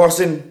normal kind of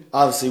person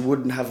obviously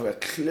wouldn't have a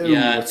clue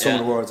with some of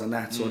the words on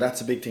that, so that's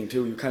a big thing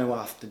too. You kind of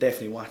have to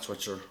definitely watch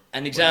what you're.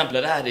 An example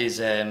of that is,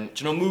 do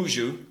you know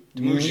Muju?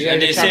 Yeah,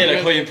 And they the say like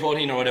chocolate. high in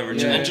protein or whatever. And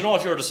do you know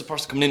if you're just a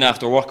person coming in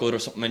after a workout or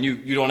something and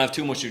you don't have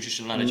too much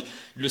nutritional knowledge,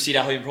 you just see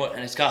that high in protein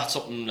and it's got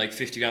something like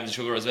 50 grams of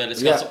sugar as well.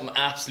 It's got something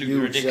absolutely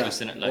Huge,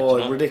 ridiculous in it. Like, oh,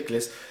 you know?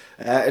 ridiculous.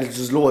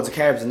 There's loads of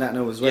carbs in that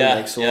now as well. Yeah,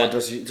 Like, so yeah.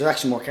 there's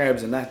actually more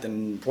carbs in that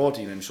than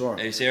protein, I'm sure.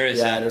 Are you serious?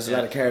 Yeah, there's a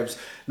lot of carbs.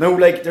 No,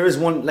 like there is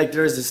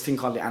this thing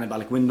called the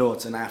anabolic window.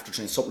 It's an after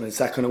train supplement. It's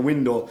that kind of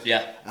window.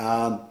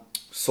 Yeah.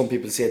 Some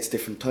people say it's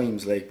different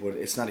times, like, but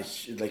it's not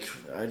like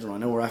I don't know.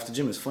 An hour after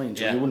gym is fine.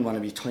 So Yeah. you wouldn't want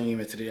to be timing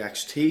it to the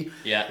actual T.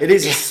 Yeah. It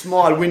is a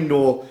small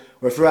window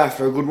where if you're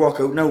after a good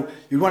workout, now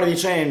you'd want to be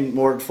training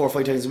more 4 or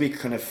 5 times a week,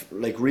 kind of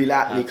like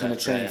relatly kind of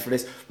training for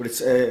this. But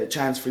it's a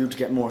chance for you to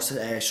get more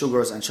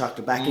sugars and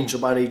chocolate back into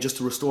your body just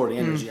to restore the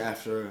energy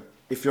after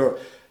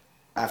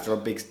a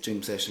big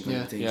gym session kind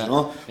of thing, Yeah. you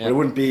know. Yeah. But it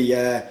wouldn't be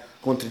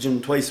going to the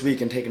gym twice a week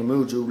and taking a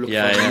Muju, looking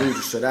for a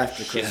Muju straight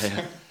after, because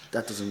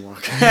that doesn't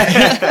work.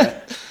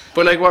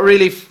 But like, what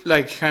really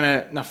like kind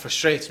of not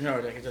frustrates me, or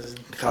like it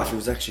doesn't. The coffee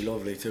was actually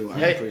lovely too.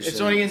 Hey,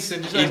 it's only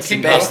instant. It's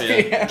Instant Kinko. coffee,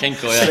 yeah.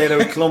 Kinko, yeah. Straight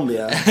out of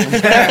Colombia.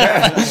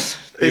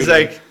 It's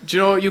like, do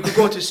you know, you could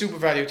go to Super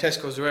Value,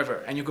 Tesco's, wherever,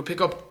 and you could pick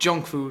up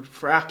junk food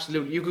for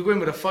absolute. You could go in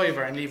with a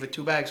fiver and leave with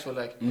 2 bags full,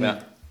 like.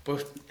 Yeah.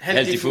 But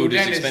healthy food is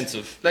then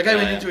expensive. Like I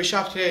went into a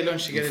shop today at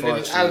lunch to get a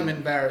little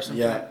almond bar or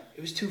something. Yeah.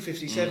 It was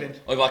 $2.57.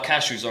 I bought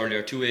cashews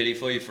earlier,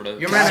 $2.85 for the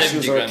Your man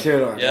 70 Cashews are gram.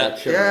 killer. Yeah.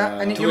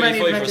 Yeah, and your man 2.85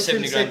 even for had a to still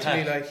 70 said gram to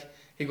me pack. like,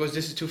 he goes,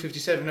 "This is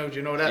 $2.57 now. Do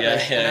you know that?" Yeah,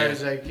 like, yeah, and I yeah.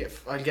 was like, "Yeah,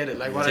 I'll get it."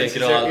 Like, what Take else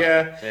it is there? all.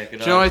 Yeah, Take it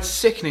do you know all. it's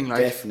sickening?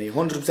 Like, Definitely,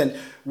 100%.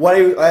 What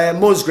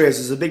Musgraves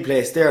is a big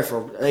place there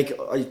for. Like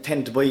I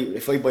tend to buy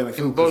if I buy my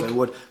food because I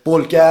would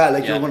bulk. Yeah,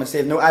 like you're gonna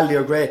save. No, Aldi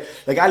are great.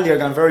 Like Aldi are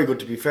gone very good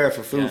to be fair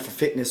for food for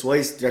fitness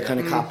wise. They're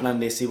kind of copping on.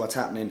 They see what's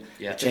happening.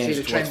 Yeah. They see Change the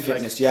towards trend,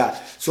 fitness. like. Yeah,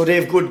 so they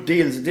have good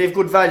deals. They have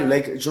good value.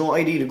 Like do you know,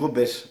 I'd eat a good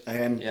bit.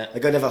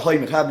 Like I'd have a high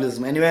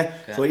metabolism anyway,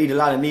 so I'd eat a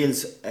lot of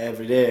meals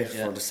every day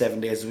for the 7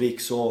 days a week.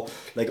 So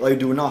like I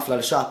do an awful lot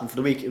of shopping for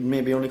the week. It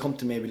maybe only come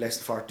to maybe less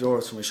than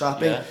 €40 for my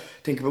shopping. Yeah.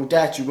 Think about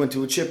that. You go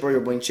into a chipper,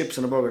 you're buying chips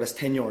and a burger. That's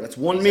 €10. That's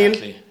one meal.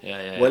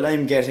 Yeah. Well,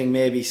 I'm getting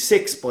maybe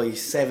 6 by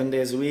 7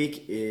 days a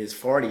week is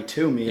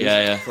 42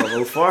 meals for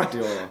about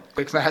 €40.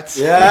 quick maths.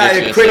 Yeah,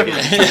 Ridiculous. quick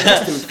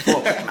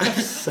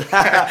maths.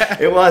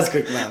 It was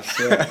quick maths.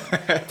 Yeah.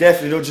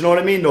 Definitely. Do you know what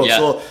I mean? Though. Yeah,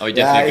 So I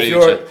definitely agree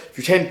with you. if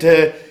you tend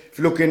to, if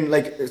you're looking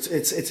like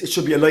it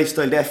should be a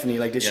lifestyle. Definitely,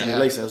 like this should be a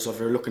lifestyle. So if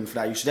you're looking for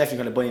that, you should definitely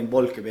kind of buy in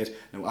bulk a bit.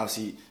 Now,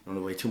 obviously, you don't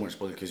want to buy too much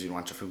bulk because you don't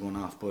want your food going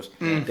off. But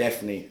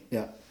definitely,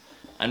 yeah.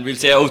 And we'll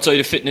say outside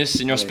of fitness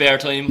in your spare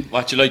time,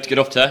 what you like to get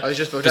up to? I was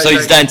just about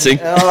besides to- dancing.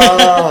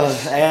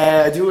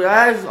 I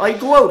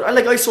go out.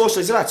 I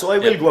socialise a lot, so I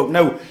will go out.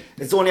 Now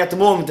it's only at the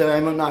moment that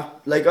I'm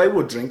not like I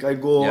would drink. I'd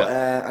go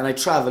and I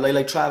travel. I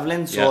like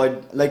travelling, so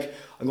I'm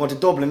going to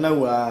Dublin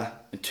now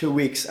in 2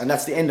 weeks, and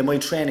that's the end of my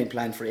training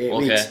plan for 8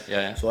 weeks.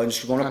 So I'm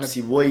just going up to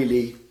see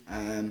Wiley.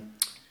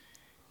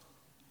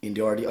 In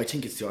the RD, I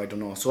think it's I don't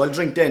know. So I'll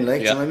drink then, like,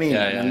 do you know what I mean?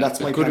 And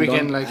that's my good plan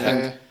weekend, done. like,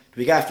 And the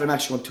week after, I'm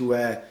actually going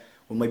to.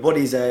 Well, my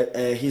buddy's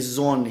he's his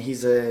own.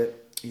 He's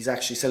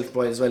actually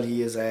self-employed as well.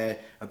 He is a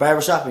barber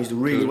shop and he's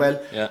doing really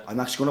well. Yeah. I'm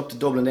actually going up to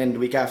Dublin then the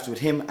week after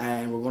with him,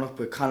 and we're going up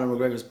with Conor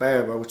McGregor's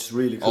barber, which is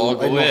really cool.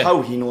 I don't know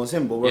how he knows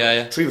him, but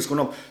we're three of us going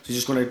up. So he's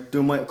just going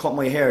to cut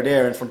my hair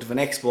there in front of an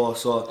expo.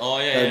 So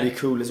that'll be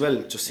cool as well.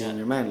 Just seeing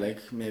your man, like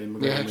maybe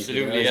McGregor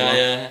absolutely,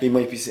 He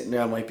might be sitting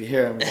there, I might be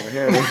here, I'm over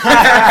here. And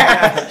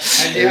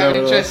you have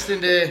interest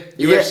in the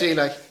UFC,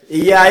 like.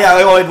 Yeah,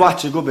 I'd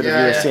watch a good bit of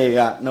UFC.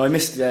 Yeah, no, I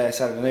missed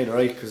Saturday night,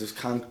 alright, because it was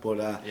can't. But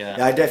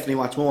I definitely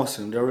watch most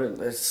of them.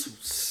 It's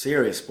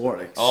serious sport,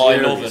 like. I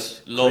love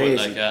it,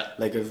 like that.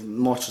 Like I've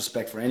much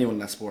respect for anyone in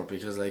that sport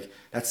because like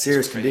that's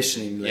serious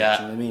conditioning. Like, do you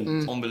know what I mean?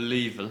 It's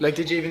unbelievable. Like,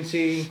 did you even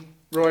see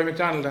Roy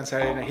McDonald on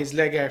Saturday night? His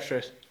leg after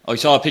it. I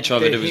saw a picture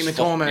of it. The It was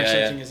hematoma or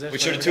something, is it?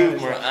 Which are the two of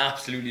them were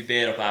absolutely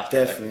bait up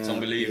after. Definitely, It's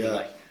unbelievable.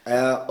 Like.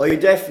 I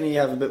definitely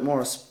have a bit more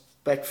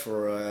respect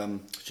for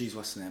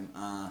what's the name?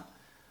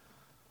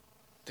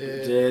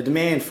 The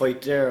main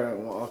fight there,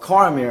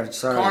 Cormier.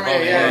 Sorry,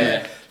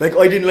 Cormier. Like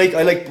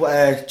I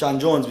liked John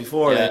Jones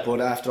before, like,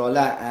 but after all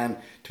that, and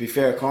to be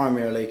fair,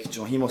 Cormier, like,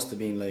 you know, he must have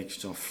been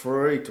like, you know,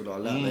 freaked with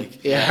all that,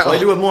 like. Yeah. So I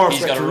do have more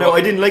He's respect got for a him now. I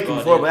rough didn't like him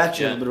before, but body,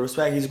 actually, a bit of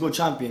respect. He's a good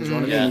champion. Do you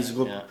know what I mean? He's a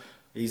good.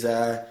 He's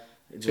a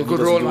good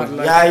role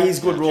model. Yeah, he's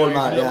a good role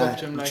model. look Yeah, up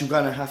to him, but like. you're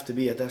gonna have to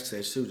be at that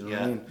stage too. Do you know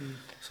what I mean?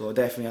 So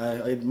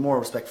definitely, I have more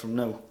respect for him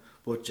now.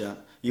 But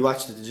you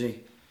watched it, did you?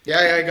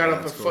 Yeah, I got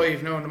up at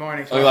 5 now in the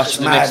morning. I watched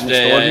the next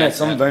day. Isn't it?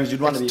 Sometimes you'd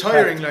want to be It's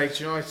tiring, like,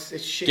 you know, it's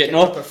shit Getting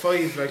getting up. at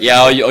 5. Like,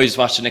 Yeah, I just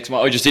watched the next one.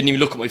 I just didn't even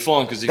look at my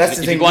phone because That's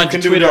the if thing, you go you onto can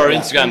do Twitter that, or yeah.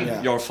 Instagram,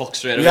 Yeah. you're fucked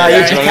straight away. Yeah, you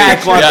know what I can't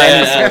mean? go onto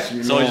any stuff,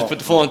 you So I know. just put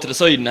the phone to the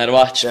side and had a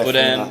watch.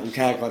 Definitely you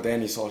can't go to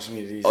any social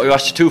media. But I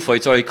watched the two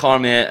fights. Sorry,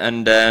 Cormier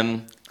and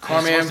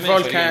Cormier and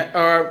Volkan,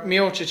 or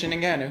Miocic and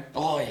Ngannou.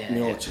 Oh yeah.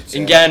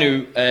 Miocic,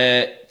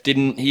 Ngannou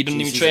didn't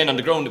even train on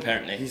the ground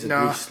apparently. He's a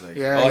No, beast, like.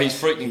 yeah. Oh, he's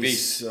frightening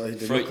beast.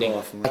 Frightening.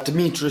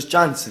 Demetrius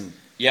Johnson.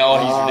 Yeah,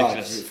 he's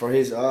ridiculous. For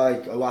his, I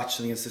watched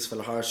him against this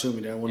fella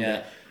Harashumi there one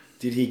day.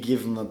 Did he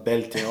give him a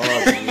belt?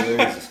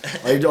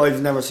 I've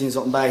never seen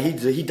something bad.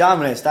 He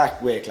dominates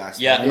that weight class.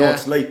 Yeah. I know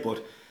it's light,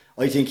 but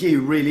I think he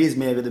really is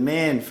maybe the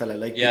main fella,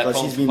 like, because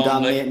he's been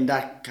dominating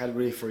that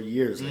category for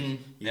years, like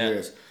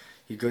years.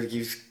 He could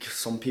give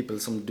some people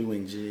some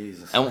doing,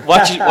 Jesus. And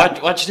what do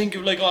you think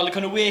of like all the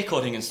kind of weight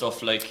cutting and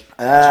stuff like?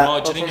 Do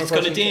you think it's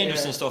kind of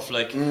dangerous and stuff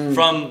like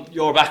from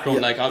your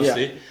background, like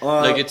obviously,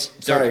 like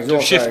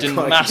they're shifting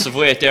massive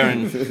weight there.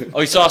 And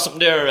I saw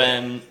something there.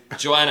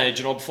 Joanna, do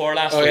you know before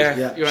last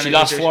week? She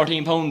lost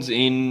 14 pounds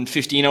in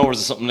 15 hours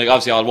or something, like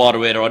obviously all water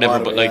weight or whatever.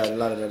 But like a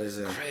lot of that is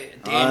dangerous.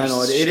 I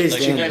know it is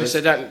Like, dangerous.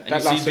 Said that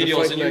And you see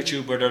videos fight, on like,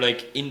 YouTube where they're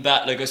like in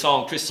bat, like I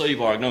saw Chris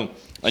Cyborg now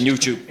on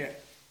YouTube,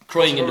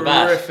 crying in the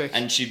Horrific.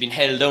 bath, and she'd been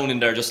held down in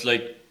there just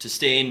like to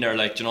stay in there,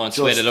 like, you know, and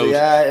sweat it out.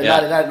 Yeah, a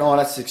lot of that. No,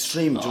 that's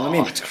extreme. Do you know what I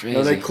mean? It's crazy.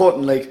 You know, like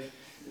cutting, like,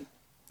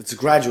 it's a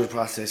gradual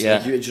process. Yeah.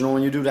 Like, do you know,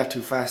 when you do that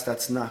too fast,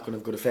 that's not going to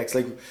have good effects.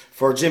 Like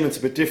for a gym, it's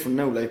a bit different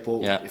now. Like,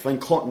 but if I'm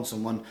cutting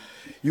someone,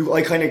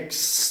 I kind of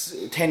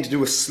tend to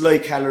do a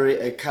slight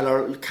calorical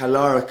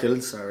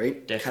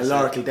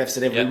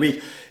deficit every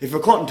week. If you're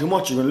cutting too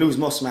much, you're going to lose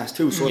muscle mass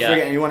too. So if you're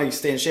getting, you want to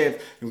stay in shape,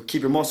 you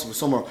keep your muscle for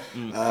summer.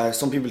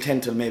 Some people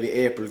tend to maybe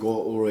April go,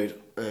 all right,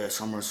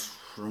 summer's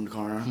around the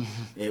corner,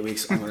 8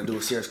 weeks, I'm going to do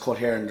a serious cut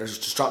here, and there's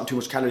just dropping too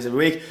much calories every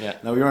week. Yeah.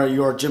 Now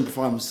your gym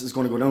performance is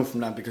going to go down from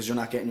that because you're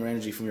not getting your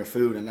energy from your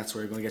food, and that's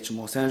where you're going to get your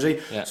most energy.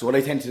 Yeah. So what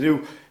I tend to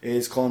do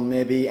is come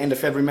maybe end of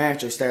February,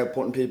 March, I start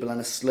putting people on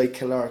a slight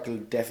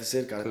calorical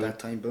deficit, got it that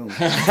time, boom.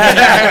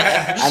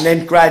 And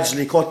then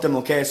gradually cut them,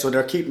 okay, so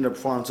they're keeping their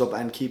performance up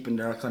and keeping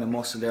their kind of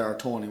muscle there or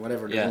toning,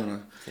 whatever they're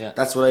doing. Yeah.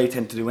 That's what I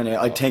tend to do anyway.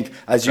 I think,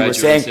 as you were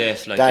Gradually saying,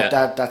 safe, like,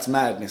 that's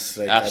madness.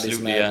 Like,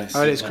 absolutely, that is madness.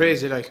 Oh, it is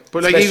crazy, like.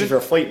 But like, especially even if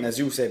you're fighting, as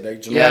you said,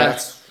 like, you know, Yeah.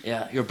 that's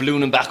you're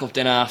ballooning back up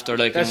then after,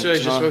 like. that's and, what I was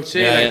you just know, about to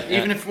say. Like, yeah.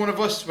 even if one of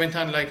us went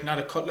on like not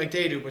a cut like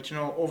they do, but you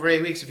know, over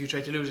 8 weeks, if you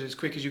try to lose it as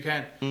quick as you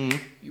can,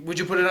 would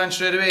you put it on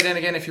straight away? Then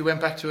again, if you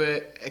went back to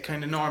a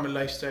kind of normal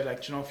lifestyle,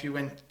 like, you know, if you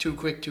went too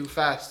quick, too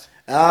fast.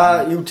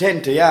 you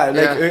tend to,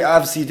 like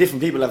obviously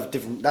different people have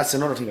different. That's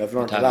another thing I've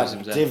learned a lot.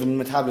 Metabolisms, Different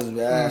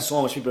metabolism.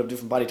 So much people have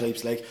different body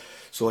types. Like,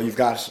 so you've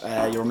got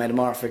your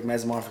metamorphic,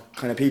 mesomorphic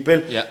kind of people.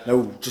 Yeah.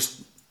 Now,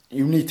 just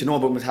you need to know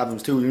about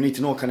metabolism too. You need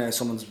to know kind of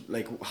someone's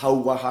like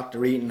what hot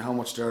they're eating, how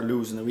much they're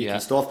losing a week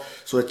and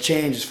stuff. So it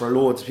changes for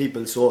loads of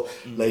people. So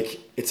like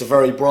it's a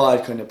very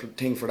broad kind of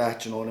thing for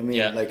that. You know what I mean?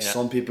 Yeah, Like yeah.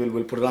 some people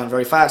will put it on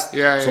very fast.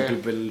 Yeah, Some yeah.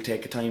 people will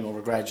take a time over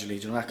gradually.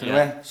 Do you know that kind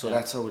Yeah, of way? So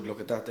that's how we'd look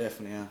at that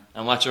definitely. Yeah.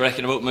 And what you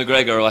reckon about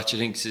McGregor? What you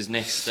think's his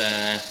next?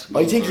 I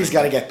think he's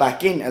got to get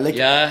back in. And like,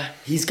 Yeah.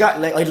 he's got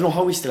like I don't know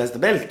how he still has the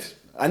belt.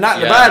 And not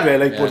in a Yeah, bad way,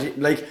 like, yeah. but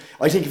like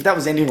I think if that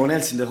was anyone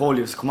else in the whole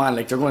US, come on,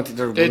 like they're going to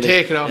They'd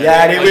take it off.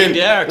 Yeah, they I will. think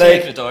they are like,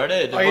 taking it, though, are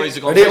they? The boys are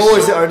are going they for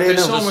always? it. Are they?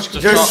 There's No, so much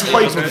there's talk,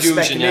 quite there's some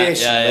confusion, yeah,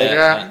 speculation. yeah, like,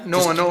 Yeah,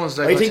 no one knows.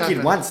 Like, I what's think he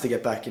happening. wants to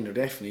get back in there,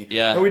 definitely.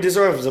 Yeah. Now he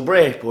deserves a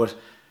break, but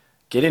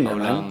get in there, How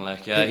man. long,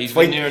 like, yeah, he's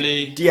Fight been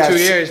nearly Diaz. 2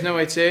 years now,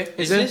 I'd say.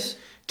 Is it? this?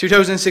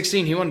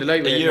 2016, he won the A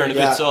lightweight. year and a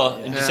Yeah. bit, so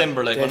in Yeah.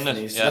 December, like,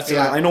 Definitely. wasn't So it? that's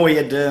Yeah. I know he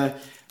had the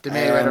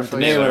Mayweather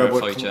fight. Mayweather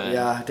but fight,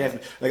 yeah,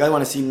 definitely. Like I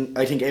want to see.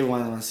 I think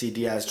everyone wants to see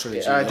Diaz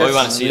trilogy. Yeah, I that's-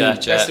 want to see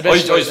that, yeah. That's the I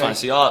best just fight, want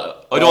to see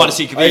all. I don't want to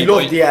see I Khabib.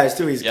 love Diaz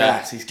too. He's Yeah.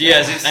 gas. He's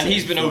Diaz, gas. and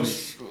he's been out.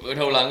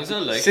 How long is it?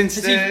 Like Since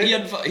has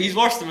the- he's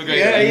worse than McGregor.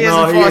 Yeah, he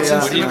No, hasn't he- fought yeah.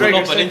 since But the he's McGregor been up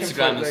on second Instagram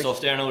fight, and like.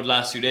 stuff there now the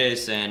last 2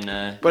 days saying.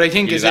 But I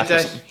think he'll is be it back for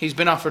that something. he's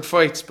been offered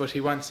fights, but he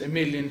wants 1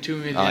 million, 2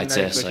 million. Oh, I'd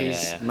say like, so. but Yeah,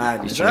 he's yeah.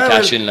 mad. He's trying to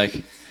cash in, like.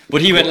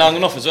 But he went long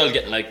enough as well,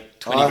 getting like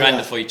 20 grand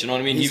a fight. You know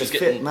what I mean? He's he was a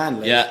getting fit man.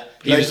 Like, yeah.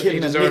 like was, him he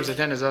and deserves Nick- it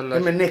then as well. Him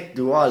Like. and Nick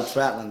do all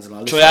triathlons and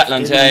all. this Triathlons, stuff.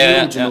 They do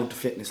yeah, huge yeah. amount of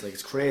fitness, like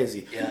it's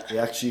crazy. Yeah. They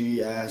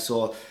actually,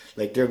 so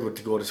like they're good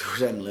to go to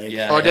them, like.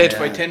 Yeah. Or they'd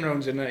fight 10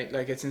 rounds a night.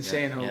 Like, it's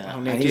insane Yeah. how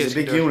And Nate he's Diaz a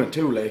big can do it. unit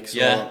too, like. So,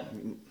 Yeah.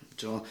 you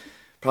know,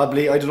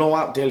 probably I don't know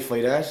what they'll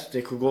fight at.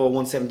 They could go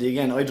 170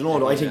 again. I don't know.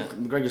 Though. I think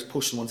McGregor's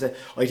pushing 170.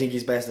 I think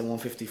he's best at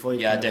 155.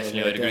 Yeah, now,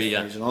 definitely, like, I'd agree,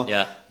 yeah. You know?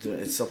 Yeah.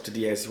 It's up to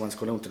Diaz. He wants to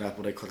go down to that,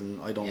 but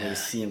I don't Yeah. really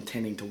see him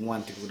tending to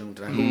want to go down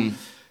to that.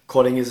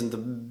 Cutting isn't the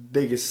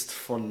biggest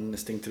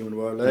funnest thing to do in the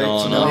world. Like,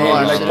 No, you no, know, no,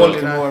 I like no.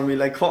 bulking more and we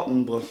like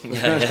cutting, but you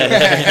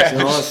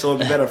know, so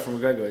it'd be better for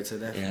McGregor, I'd say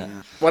definitely. Yeah.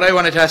 Yeah. What I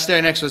wanted to ask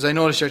there next was I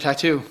noticed your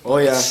tattoo. Oh,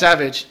 yeah. It's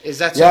savage. Is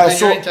that Yeah, something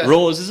so- you're into?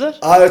 Rose, is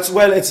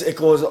it? It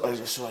goes. I'll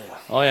just show you.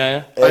 Oh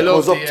yeah, It I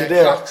love goes up the, to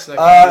there. clocks, like,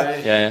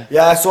 yeah. Yeah.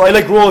 Yeah, so I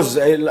like roses.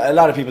 A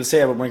lot of people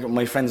say, but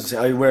my friends say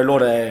I wear a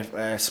lot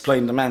of supply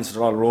and demand, so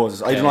they're all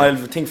roses. I don't know. I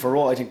have a thing for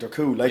rose. I think they're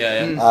cool. Like,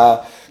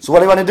 Yeah. so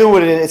what I want to do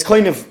with it, it's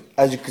kind of,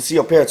 as you can see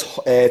up here,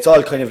 it's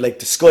all kind of like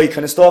the sky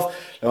kind of stuff.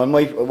 Now,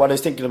 what I was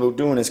thinking about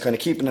doing is kind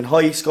of keeping it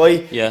high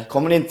sky, Yeah.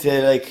 coming into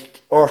like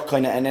earth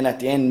kind of, and then at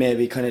the end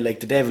maybe kind of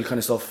like the devil kind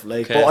of stuff.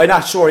 Like, Okay. but I'm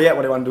not sure yet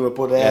what I want to do it.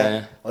 But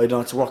Yeah. I don't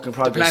know. It's a work in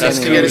progress. plan is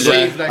to get a But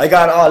sleeve, like- I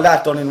got all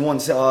that done in one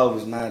set. Oh, it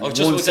was mad. I was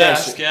just One about to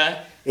session. ask, yeah.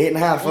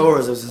 8.5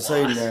 hours I was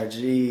inside there.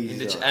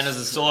 Jeez. And as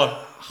a sore.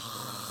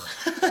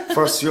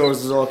 First few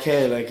hours was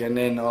okay, like, and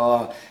then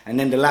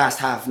the last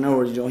half an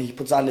hour, you know, he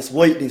puts on this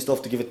whitening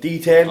stuff to give it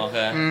detail.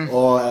 Okay. I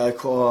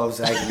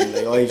was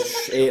agony, like,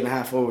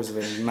 8.5 hours of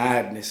it is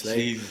madness, like.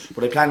 Jesus.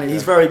 But I plan it.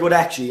 He's very good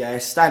actually.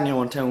 Stan here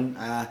in town.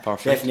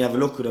 Perfect. Definitely have a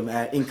look with him.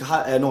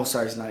 No,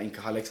 sorry, it's not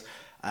Incaholics.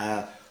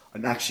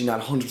 I'm actually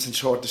not 100%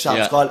 sure what the shop's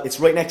Yeah. called. It's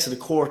right next to the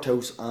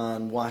courthouse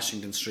on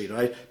Washington Street.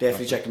 Right,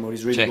 definitely check him out.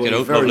 He's really Check good. it out,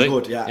 He's very lovely.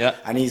 good. Yeah. Yeah.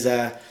 And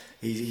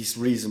he's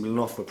reasonable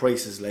enough for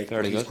prices. Like,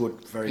 Very but he's good.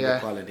 good, very Yeah.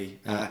 good quality.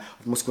 I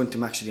must go into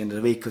him actually at the end of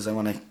the week because I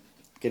want to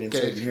get inside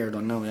Good. and hear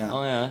done now. Yeah.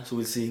 Oh, yeah. So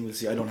we'll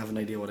see. I don't have an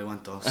idea what I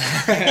want though. So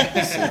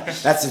we'll see.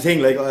 That's the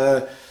thing. Like,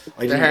 hard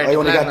I to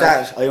only plan, got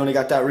that. I only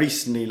got that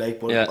recently. Like,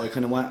 but Yeah. I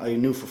kind of I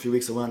knew for a few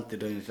weeks I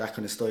wanted that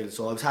kind of style.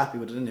 So I was happy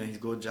with it. Anyway. He's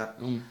good, Jack.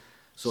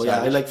 So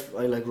yeah, I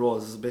like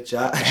roses a bit,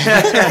 yeah.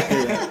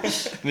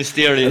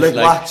 Mysterious. I like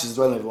like watches as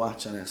well. I have a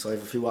watch on it, so I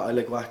have a few. I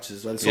like watches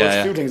as well. So Yeah, it's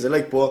yeah. a few things I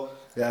like, but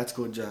yeah, it's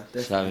good, yeah.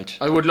 Definitely. savage.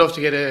 I would love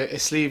to get a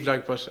sleeve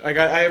like, but I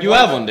have You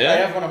have one there?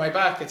 I have one on my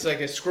back. It's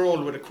like a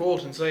scroll with a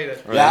quote inside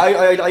it. Yeah,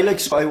 I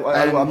like.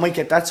 I might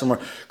get that somewhere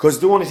because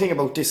the only thing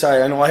about this,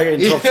 sorry, I know I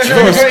interrupt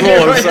Yeah. your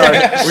scroll.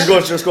 Sorry, we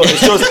go through scroll.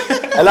 It's just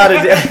a lot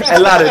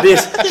of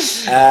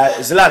this.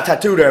 There's a lot of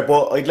tattoo there,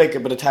 but I'd like a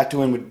bit of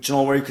tattooing with, you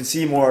know, where you can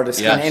see more of the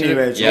skin Yeah.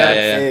 anyway. Yeah,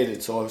 yeah.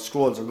 Faded, so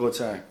scrolls are good.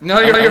 Sorry. No,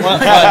 you're And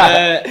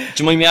fine.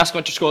 do you mind me asking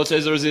what your scroll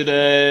says, or is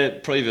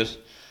it private?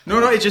 No,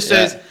 it just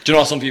says. Do you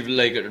know some people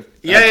like it?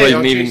 Tattoos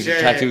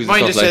and Mine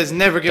stuff just like, says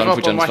never give don't up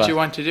put you on the what spot. you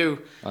want to do.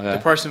 Okay. The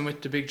person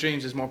with the big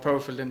dreams is more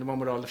powerful than the one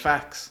with all the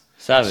facts.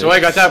 Savage. So I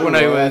got that when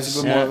I That's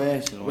was. a good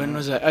motivation. When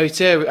was it? I would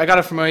say I got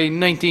it for my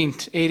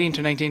 18th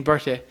or 19th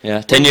birthday.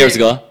 Yeah, 10 years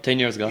ago. 10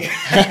 years ago.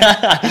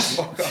 5 years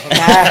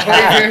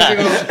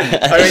ago.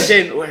 I went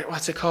in.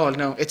 What's it called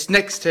now? It's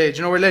next to. Do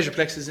you know where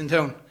Leisureplex is in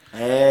town?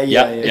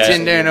 It's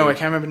in there now. I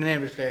can't remember the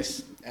name of the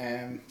place.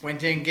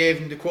 Went in, gave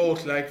him the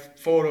quote, like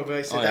photo of it.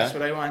 I said, that's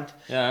what I want.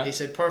 Yeah. He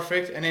said,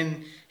 perfect. And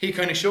then he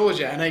kind of shows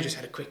you, and I just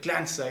had a quick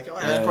glance, like, oh,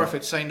 that's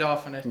perfect. Signed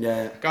off on it.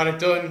 Yeah. Got it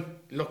done.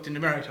 Looked in the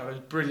mirror, thought it was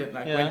brilliant.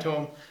 Like, went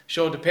home,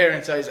 showed the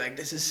parents. I was like,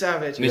 this is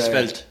savage.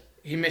 Misspelled.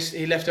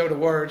 He left out a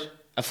word.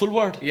 A full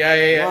word?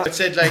 Yeah. What? It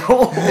said like,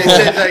 it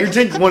said like, You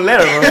think one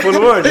letter or a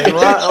full word?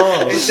 What?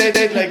 Oh. it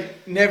said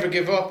like, never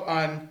give up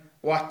on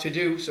what to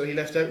do. So he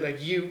left out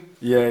like you.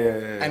 Yeah.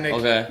 And like,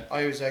 Okay.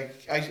 I was like,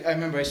 I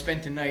remember I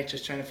spent the night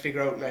just trying to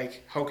figure out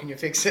like, how can you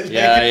fix it? Like,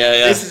 Yeah.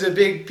 This is a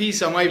big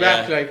piece on my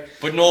back. Like,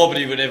 But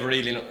nobody would ever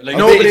really know. Like,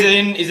 Nobody-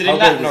 is it in How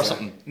Latin big or is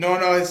something? no,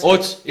 it's. Oh,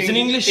 it's in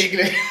English?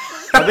 English.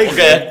 How big is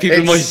Okay, it?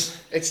 people might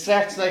It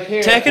starts like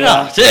here. take it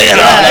off. Take it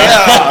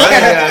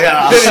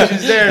off.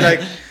 Finishes there.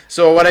 Like,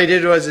 so what I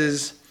did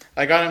was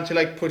I got him to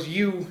like put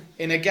you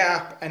in a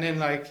gap and then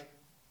like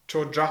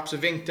throw drops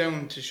of ink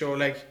down to show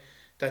like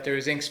that there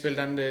is ink spilled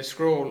on the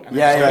scroll and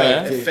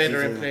Yeah. a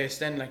feather in place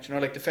then, like, you know,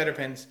 like the feather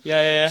pens.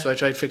 Yeah. So I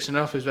tried fixing it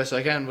off as best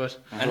I can, but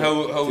And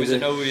how is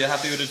it now? Are you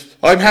happy with it?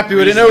 I'm happy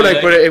with it now, Reasonably,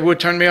 like, but it would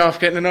turn me off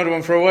getting another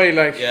one for a while,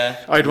 like. Yeah.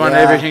 I'd want Yeah.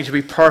 everything to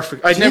be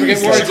perfect. I'd never get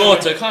Jesus. You words. should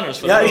go to Conor's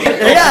for Yeah,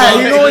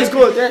 that. you know he's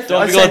good.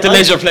 Don't be going to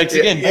Leisureplex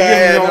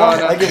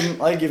again.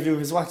 I give you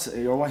his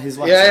WhatsApp. His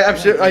WhatsApp. Yeah,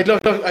 absolutely. I'd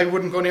love. I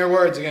wouldn't go near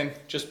words again.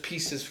 Just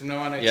pieces from now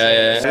on. I'd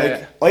say.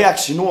 Yeah. Like, I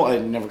actually know I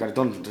never got it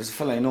done. There's a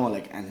fella I know,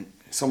 like, and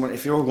someone,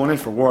 if you were going in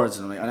for words,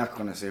 and I'm not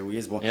going to say who he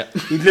is, but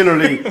he'd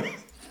literally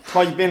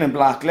type in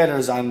black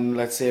letters on,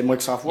 let's say,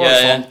 Microsoft Word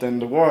font and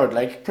the word,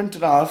 like, print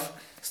it off,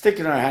 stick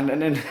it in our hand,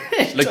 and then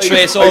Like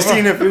trace over. I've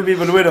seen a few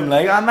people with him,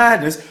 like,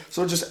 madness.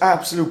 So just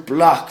absolute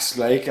blocks,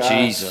 like,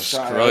 Jesus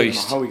I don't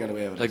Christ. know how we got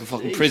away with it. Like a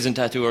fucking prison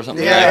tattoo or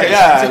something.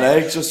 Yeah,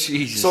 like just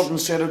Jesus. something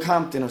straight out of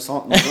Compton or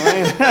something.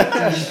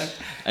 Right?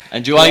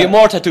 And do you want to get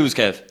more tattoos,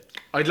 Kev?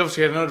 I'd love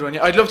to get another one.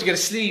 Yeah, I'd love to get a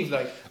sleeve,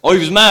 like. I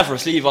was mad for a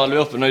sleeve all the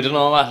way up, and I don't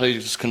know what. I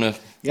just kind of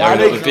Yeah, a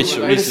like, bitch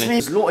the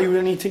recently. sleeves, you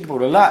really need to think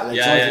about a lot. Like,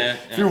 so Yeah.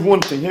 if you have one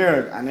thing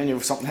here and then you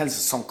have something else,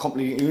 some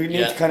company, you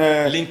need to kind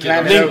of Link it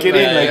Plan up. it link it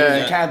in. Like, Yeah.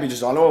 you can't be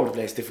just all over the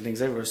place, different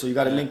things everywhere. So you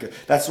got to link it.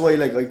 That's why,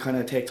 like, I kind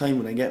of take time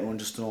when I get one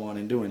just to know what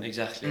I'm doing.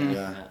 Exactly.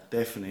 Yeah,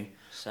 definitely.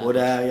 Savage. But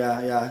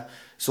yeah.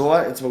 So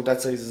it's about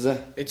that size, is it?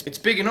 It's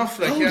big enough,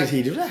 like. How Yeah. did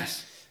he do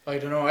that? I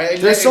don't know.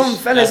 There's some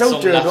fellas That's out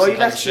some there, lapse though. in You'd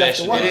actually have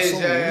to concentration, watch it is,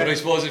 some. yeah. But I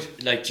suppose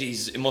if, like,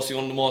 geez, it must be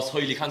one of the most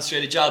highly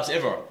concentrated jobs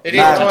ever. It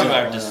Being a is. tattoo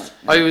Yeah. artist.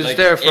 I was Like,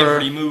 there for.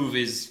 every move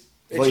is.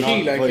 It's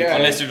key, like, yeah.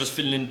 Unless you're just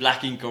filling in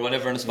black ink or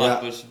whatever in the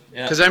spot, Yeah. but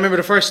yeah. Because I remember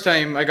the first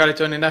time I got it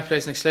done in that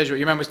place next to Leisure,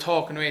 your man was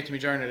talking away to me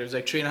during it. It was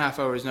like 3.5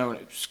 hours now,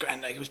 and it was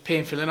grand, like, it was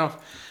painful enough.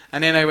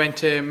 And then I went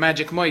to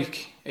Magic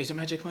Mike. Is it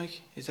Magic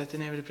Mike? Is that the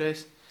name of the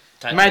place?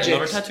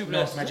 Another tattoo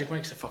No, place. Magic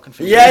Mike's a fucking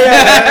film. Yeah.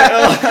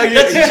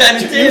 That's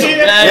Channing Tatum.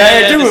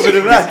 Yeah, do it with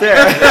him right there.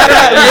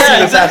 You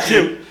see the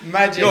tattoo.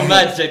 Magic. You're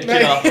mad to take the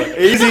kid off. But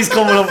He's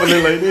coming up with a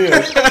little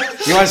idea.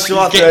 You want to show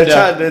off the getting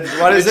chat?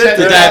 What is it?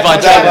 The dab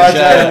on challenge,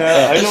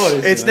 Yeah, I know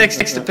it. It's next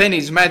to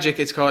Penny's Magic,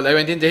 it's called. I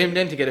went into him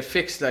then to get it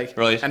fixed, like,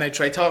 Right. and I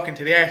tried talking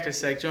to the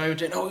artist, like, do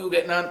you know, you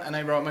getting on? And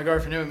I brought my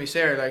girlfriend in with me,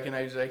 Sarah, like, and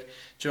I was like,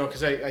 do you know,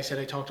 because I said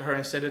I talked to her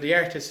instead of the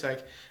artist,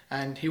 like,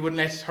 and he wouldn't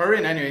let her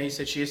in anyway. He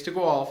said she has to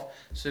go off.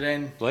 So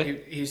then What?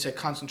 he said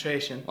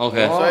concentration.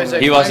 okay. So I was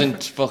like, He fine.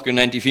 wasn't fucking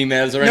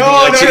anti-females or anything. No,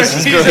 like, no,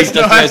 Jesus Jesus, Christ,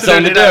 no, that's why it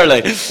sounded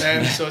absolutely there,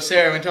 like. So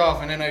Sarah went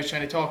off, and then I was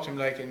trying to talk to him,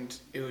 like, and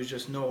it was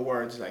just no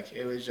words, like,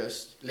 it was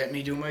just let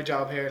me do my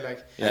job here,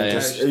 like. Yeah, and I yeah.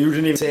 was You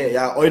didn't even say it.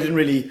 Yeah, I didn't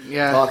really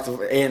Yeah. talk to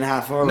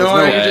 8.5 hours.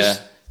 No, Yeah, you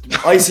just.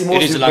 I see It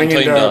most is a people long bring in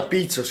time, their though.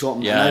 beats or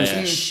something. Yeah, and I was yeah.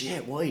 like,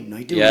 shit, why didn't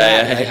I do Yeah,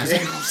 that? yeah, Because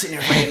I'm sitting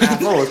here for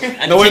 8.5 hours.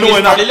 And No, the I thing know is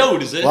I'm not. fairly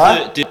loud, is it?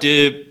 What?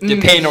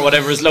 The pain or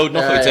whatever is loud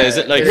enough, I'd say, is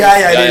it? Like,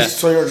 Yeah, it is.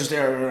 So you're just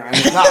there and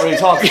you're not really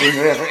talking to him.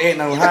 You're there for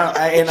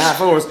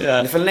 8.5 hours. Yeah.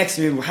 And the fella next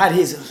to me had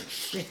his. I was like,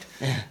 shit.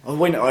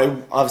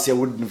 Obviously, I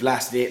wouldn't have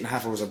lasted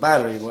 8.5 hours of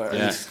battery, but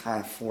at least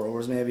 4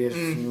 hours maybe. If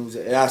you use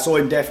it. Yeah, so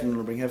I definitely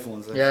will bring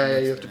headphones. Like, Yeah,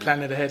 you have to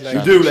plan it ahead, like.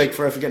 You do, like,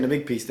 for if you're getting a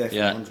big piece, definitely.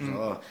 Yeah.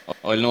 100%. Oh.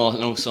 I'll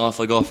know, so if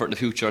I go for it in the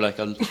future, like,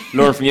 I'll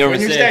learn from your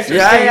When you mistakes. start your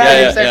Yeah, sleeve, yeah,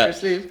 you yeah, start yeah. your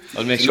sleeve.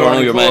 I'll make sure I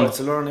know your man. It's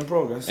a learning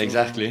progress. So.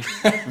 Exactly.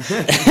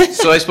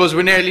 So I suppose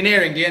we're nearly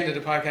nearing the end of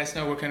the podcast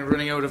now. We're kind of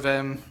running out of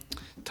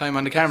time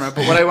on the camera.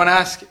 But what I want to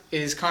ask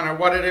is, Conor,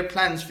 what are the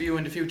plans for you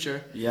in the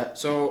future? Yeah.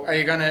 So are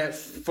you going to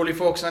fully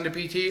focus on the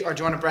PT, or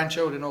do you want to branch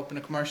out and open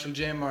a commercial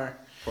gym, or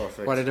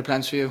Perfect. What are the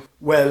plans for you?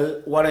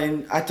 Well,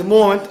 at the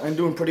moment, I'm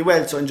doing pretty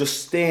well, so I'm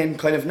just staying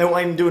kind of, now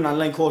I'm doing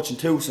online coaching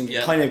too, so I'm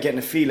kind of getting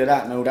a feel of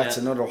that now. That's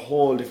another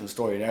whole different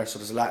story there, so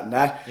there's a lot in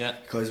that.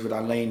 Because with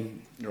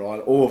online, you're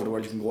all over the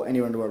world, you can go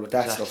anywhere in the world with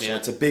that stuff, so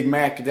it's a big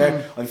market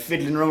there. I'm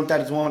fiddling around with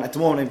that at the moment. At the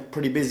moment, I'm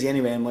pretty busy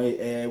anyway in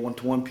my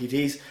one-to-one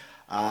PTs.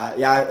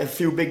 A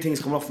few big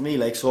things coming up for me,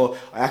 like, so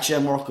I actually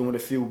am working with a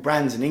few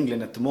brands in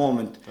England at the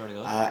moment.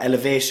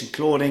 Elevation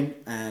Clothing,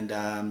 and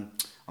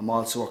I'm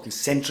also working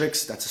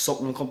Centrix, that's a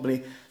supplement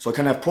company, so I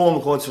kind of have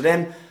promo codes for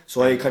them,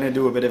 so I kind of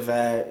do a bit of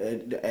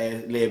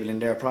labeling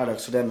their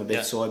products for them a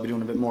bit, so I'll be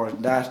doing a bit more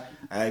of that.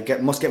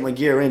 Must get my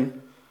gear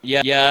in.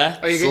 Yeah.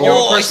 Are you getting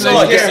your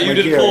personal gear? So you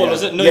did a poll,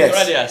 was it? Nike or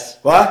Adidas?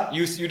 What?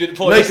 You did a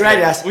poll. Nike or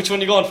Adidas. Which one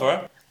are you going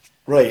for?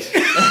 Right.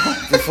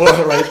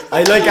 Right.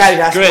 I like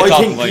Adidas, but I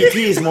think PT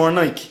is more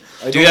Nike.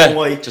 I don't know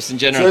why. Just in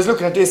general. So I was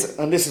looking at this,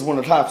 and this is one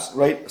of the tops,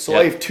 right? So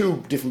I have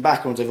two different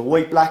backgrounds. I have a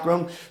white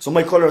background. So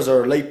my colours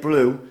are light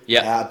blue,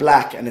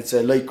 black, and it's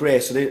a light grey.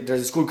 So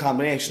there's a good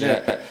combination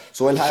there.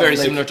 So I'll have very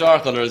similar to our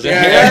colours.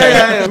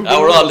 Yeah.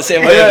 We're all the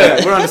same way. Yeah,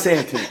 we're on the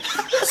same thing.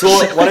 So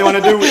what I want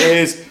to do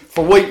is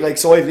for white, like,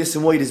 so I have this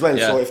in white as well.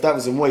 So if that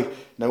was in white,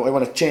 now I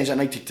want to change that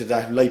Nike to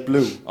that light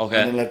blue.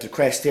 Okay. And then I'll have the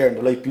crest here in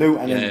the light blue,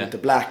 and then with the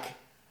black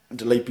and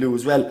the light blue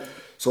as well.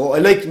 So I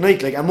like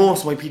Nike, and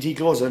most of my PT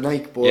clothes are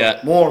Nike,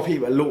 but more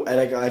people look,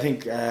 I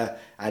think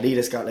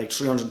Adidas got like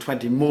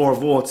 320 more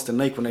votes than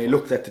Nike when I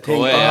looked at the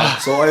thing.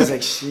 So I was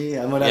like, shit,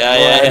 I might have to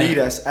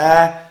go Adidas.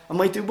 I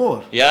might do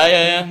both.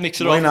 Mix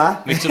it up. Why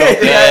not? Mix it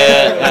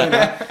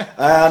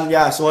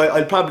up. So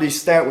I'll probably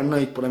start with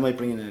Nike, but I might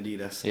bring in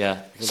Adidas.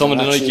 Some of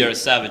the Nike are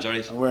savage,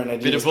 alright? I'm wearing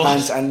Adidas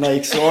pants and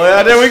Nike,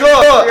 so there we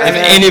go. If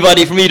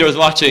anybody from either is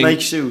watching, Nike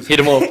shoes, hit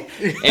them up.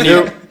 Hit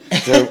them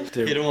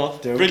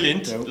up. Do.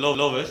 Brilliant.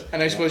 Love it.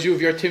 And I suppose you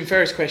have your Tim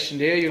Ferriss question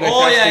there. You like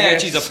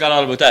Jeez, I forgot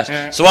all about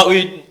that. So what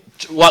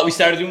we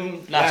started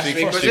doing last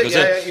week was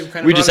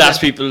we just asked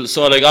people,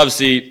 so like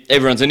obviously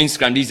everyone's on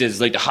Instagram these days,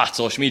 is like the hot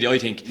social media, I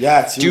think.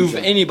 It's do you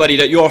have anybody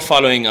that you're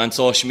following on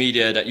social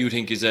media that you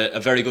think is a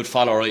very good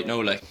follower right now,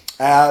 like?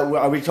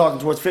 Are we talking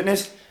towards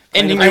fitness?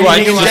 Anything you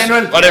want,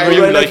 whatever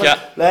you like,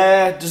 like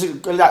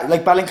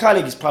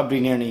Ballincollig is probably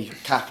nearly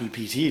capital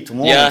PT at the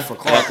moment for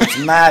Cork. It's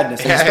madness,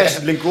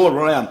 especially Link Road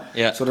where I am.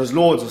 So there's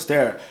loads of us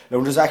there.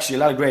 There's actually a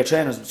lot of great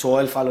trainers, so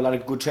I'll follow a lot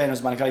of good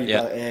trainers. Ballincollig,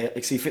 you've got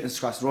XC Fitness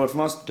across the road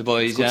from us. The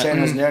boys, good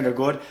trainers in there, they're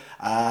good.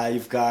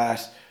 You've got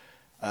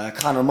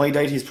Conor, my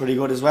date, he's pretty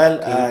good as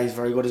well. He's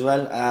very good as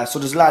well. So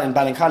there's a lot in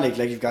Ballincollig,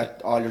 like you've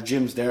got all your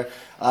gyms there.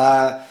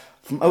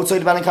 From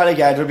outside of Ballincollig,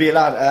 there'll be a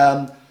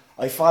lot.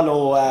 I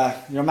follow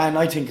your man,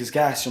 I think is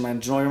gas, your man.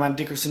 Do you know your man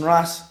Dickerson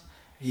Ross?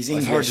 He's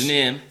English. I've heard the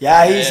name.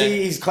 Yeah,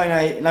 he's kind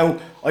of, now,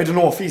 I don't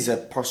know if he's a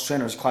personal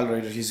trainer, he's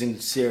qualified, he's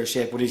in serious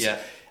shape, but he's,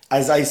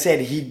 as I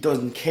said, he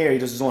doesn't care, he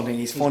does his own thing,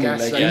 he's funny.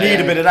 Like, you need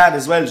a bit of that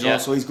as well, you know,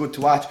 so he's good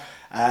to watch.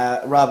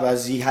 Rob,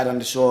 as he had on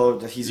the show,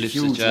 that he's a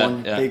huge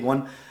one, big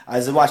one.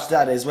 As I watched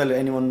that as well,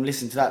 anyone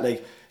listen to that,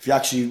 like, if you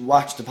actually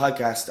watch the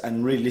podcast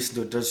and really listen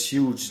to it, there's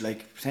huge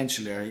like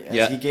potential there.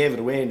 He gave it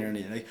away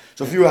nearly. Like,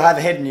 so if you have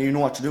a head in you, you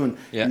know what you're doing.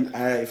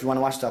 If you want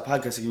to watch that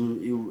podcast,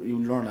 you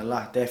learn a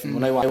lot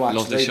definitely. When I watch,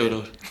 love the shout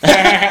out.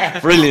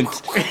 Brilliant.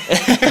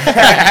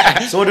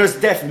 So there's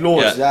definitely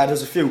loads.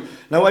 There's a few.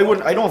 Now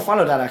I don't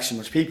follow that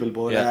actually much people,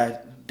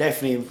 but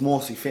definitely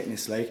mostly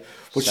fitness like.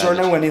 But sure,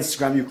 now on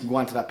Instagram you can go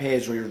onto that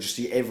page where you just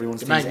see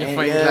everyone's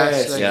magnifying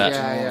glass.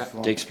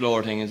 The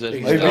explore thing, is it?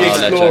 I'd be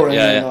exploring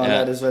and all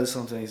that as well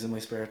sometimes in my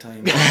spare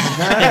time.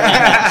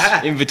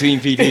 In between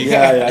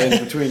PTs.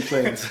 In between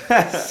planes.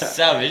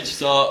 Savage.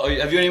 So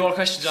have you any more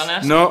questions on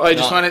that? No, I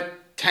just want to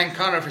thank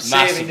Conor for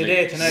saving the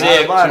day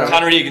tonight.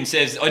 Conor Egan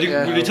saves. I think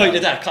we'll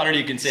title that. Conor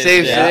Egan saves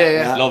the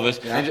day. Love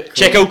it. Yeah.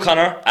 Check out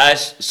Conor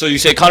so you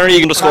say Conor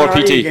Egan _PT. Conor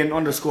Egan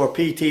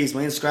 _PT is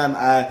my Instagram.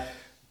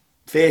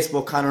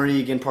 Facebook, Conor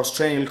Egan personal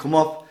training will come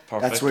up.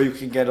 Perfect. That's where you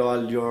can get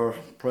all your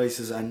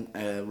prices and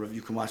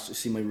you can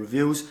see my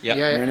reviews. We're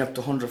nearly up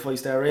to 100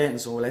 5-star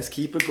ratings, so let's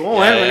keep it going.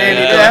 We're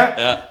nearly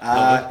there.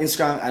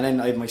 Instagram, and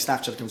then I have my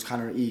Snapchat account,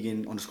 Conor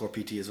Egan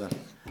 _PT as well.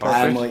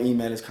 And my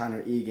email is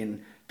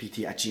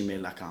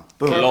ConorEganPT@gmail.com.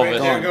 Boom. Love it.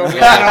 There you go.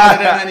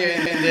 And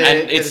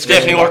it's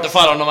definitely worth the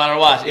follow no matter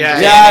what.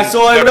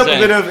 So I'll up a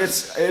bit of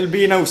it'll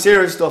be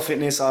serious stuff,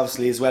 fitness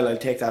obviously as well. I'll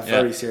take that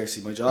very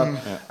seriously, my job.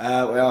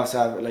 I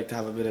also like to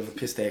have a bit of a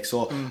piss take,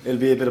 so it'll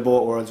be a bit of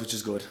both worlds, which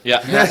is good.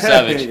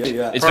 Savage.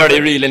 It's very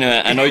real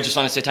anyway, and I just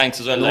want to say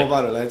thanks as well. No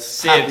bother, lads.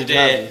 Save the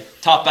day,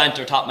 top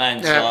banter, top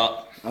man. So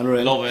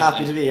unreal. Love it.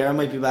 Happy to be here. I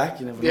might be back.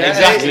 You never know.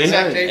 Exactly.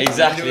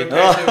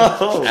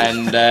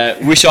 And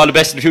wish you all the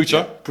best in the future.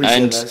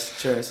 Appreciate it.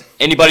 Cheers.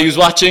 Anybody who's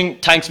watching,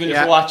 thanks a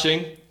million for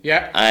watching.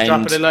 And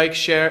drop it a like,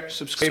 share,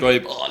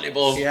 subscribe. All the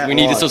above. We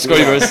need the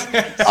subscribers.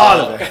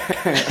 All of it.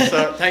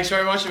 So thanks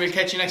very much, and we'll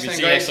catch you next time, guys.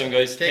 See you next time,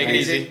 guys. Take it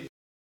easy.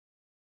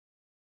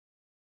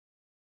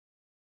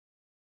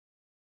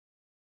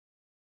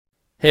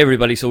 Hey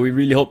everybody, so we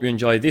really hope you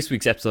enjoyed this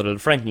week's episode of the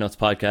Frankie Nuts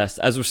podcast.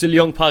 As we're still a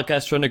young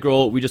podcast trying to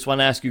grow, we just want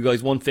to ask you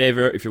guys one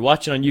favour. If you're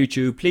watching on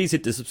YouTube, please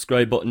hit the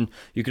subscribe button.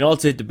 You can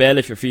also hit the bell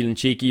if you're feeling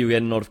cheeky. You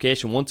get a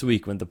notification once a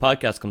week when the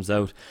podcast comes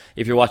out.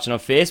 If you're watching on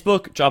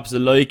Facebook, drop us a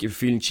like. If you're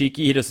feeling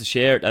cheeky, hit us a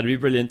share. That'd be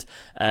brilliant.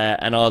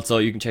 And also,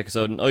 you can check us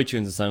out on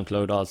iTunes and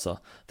SoundCloud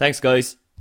also. Thanks guys.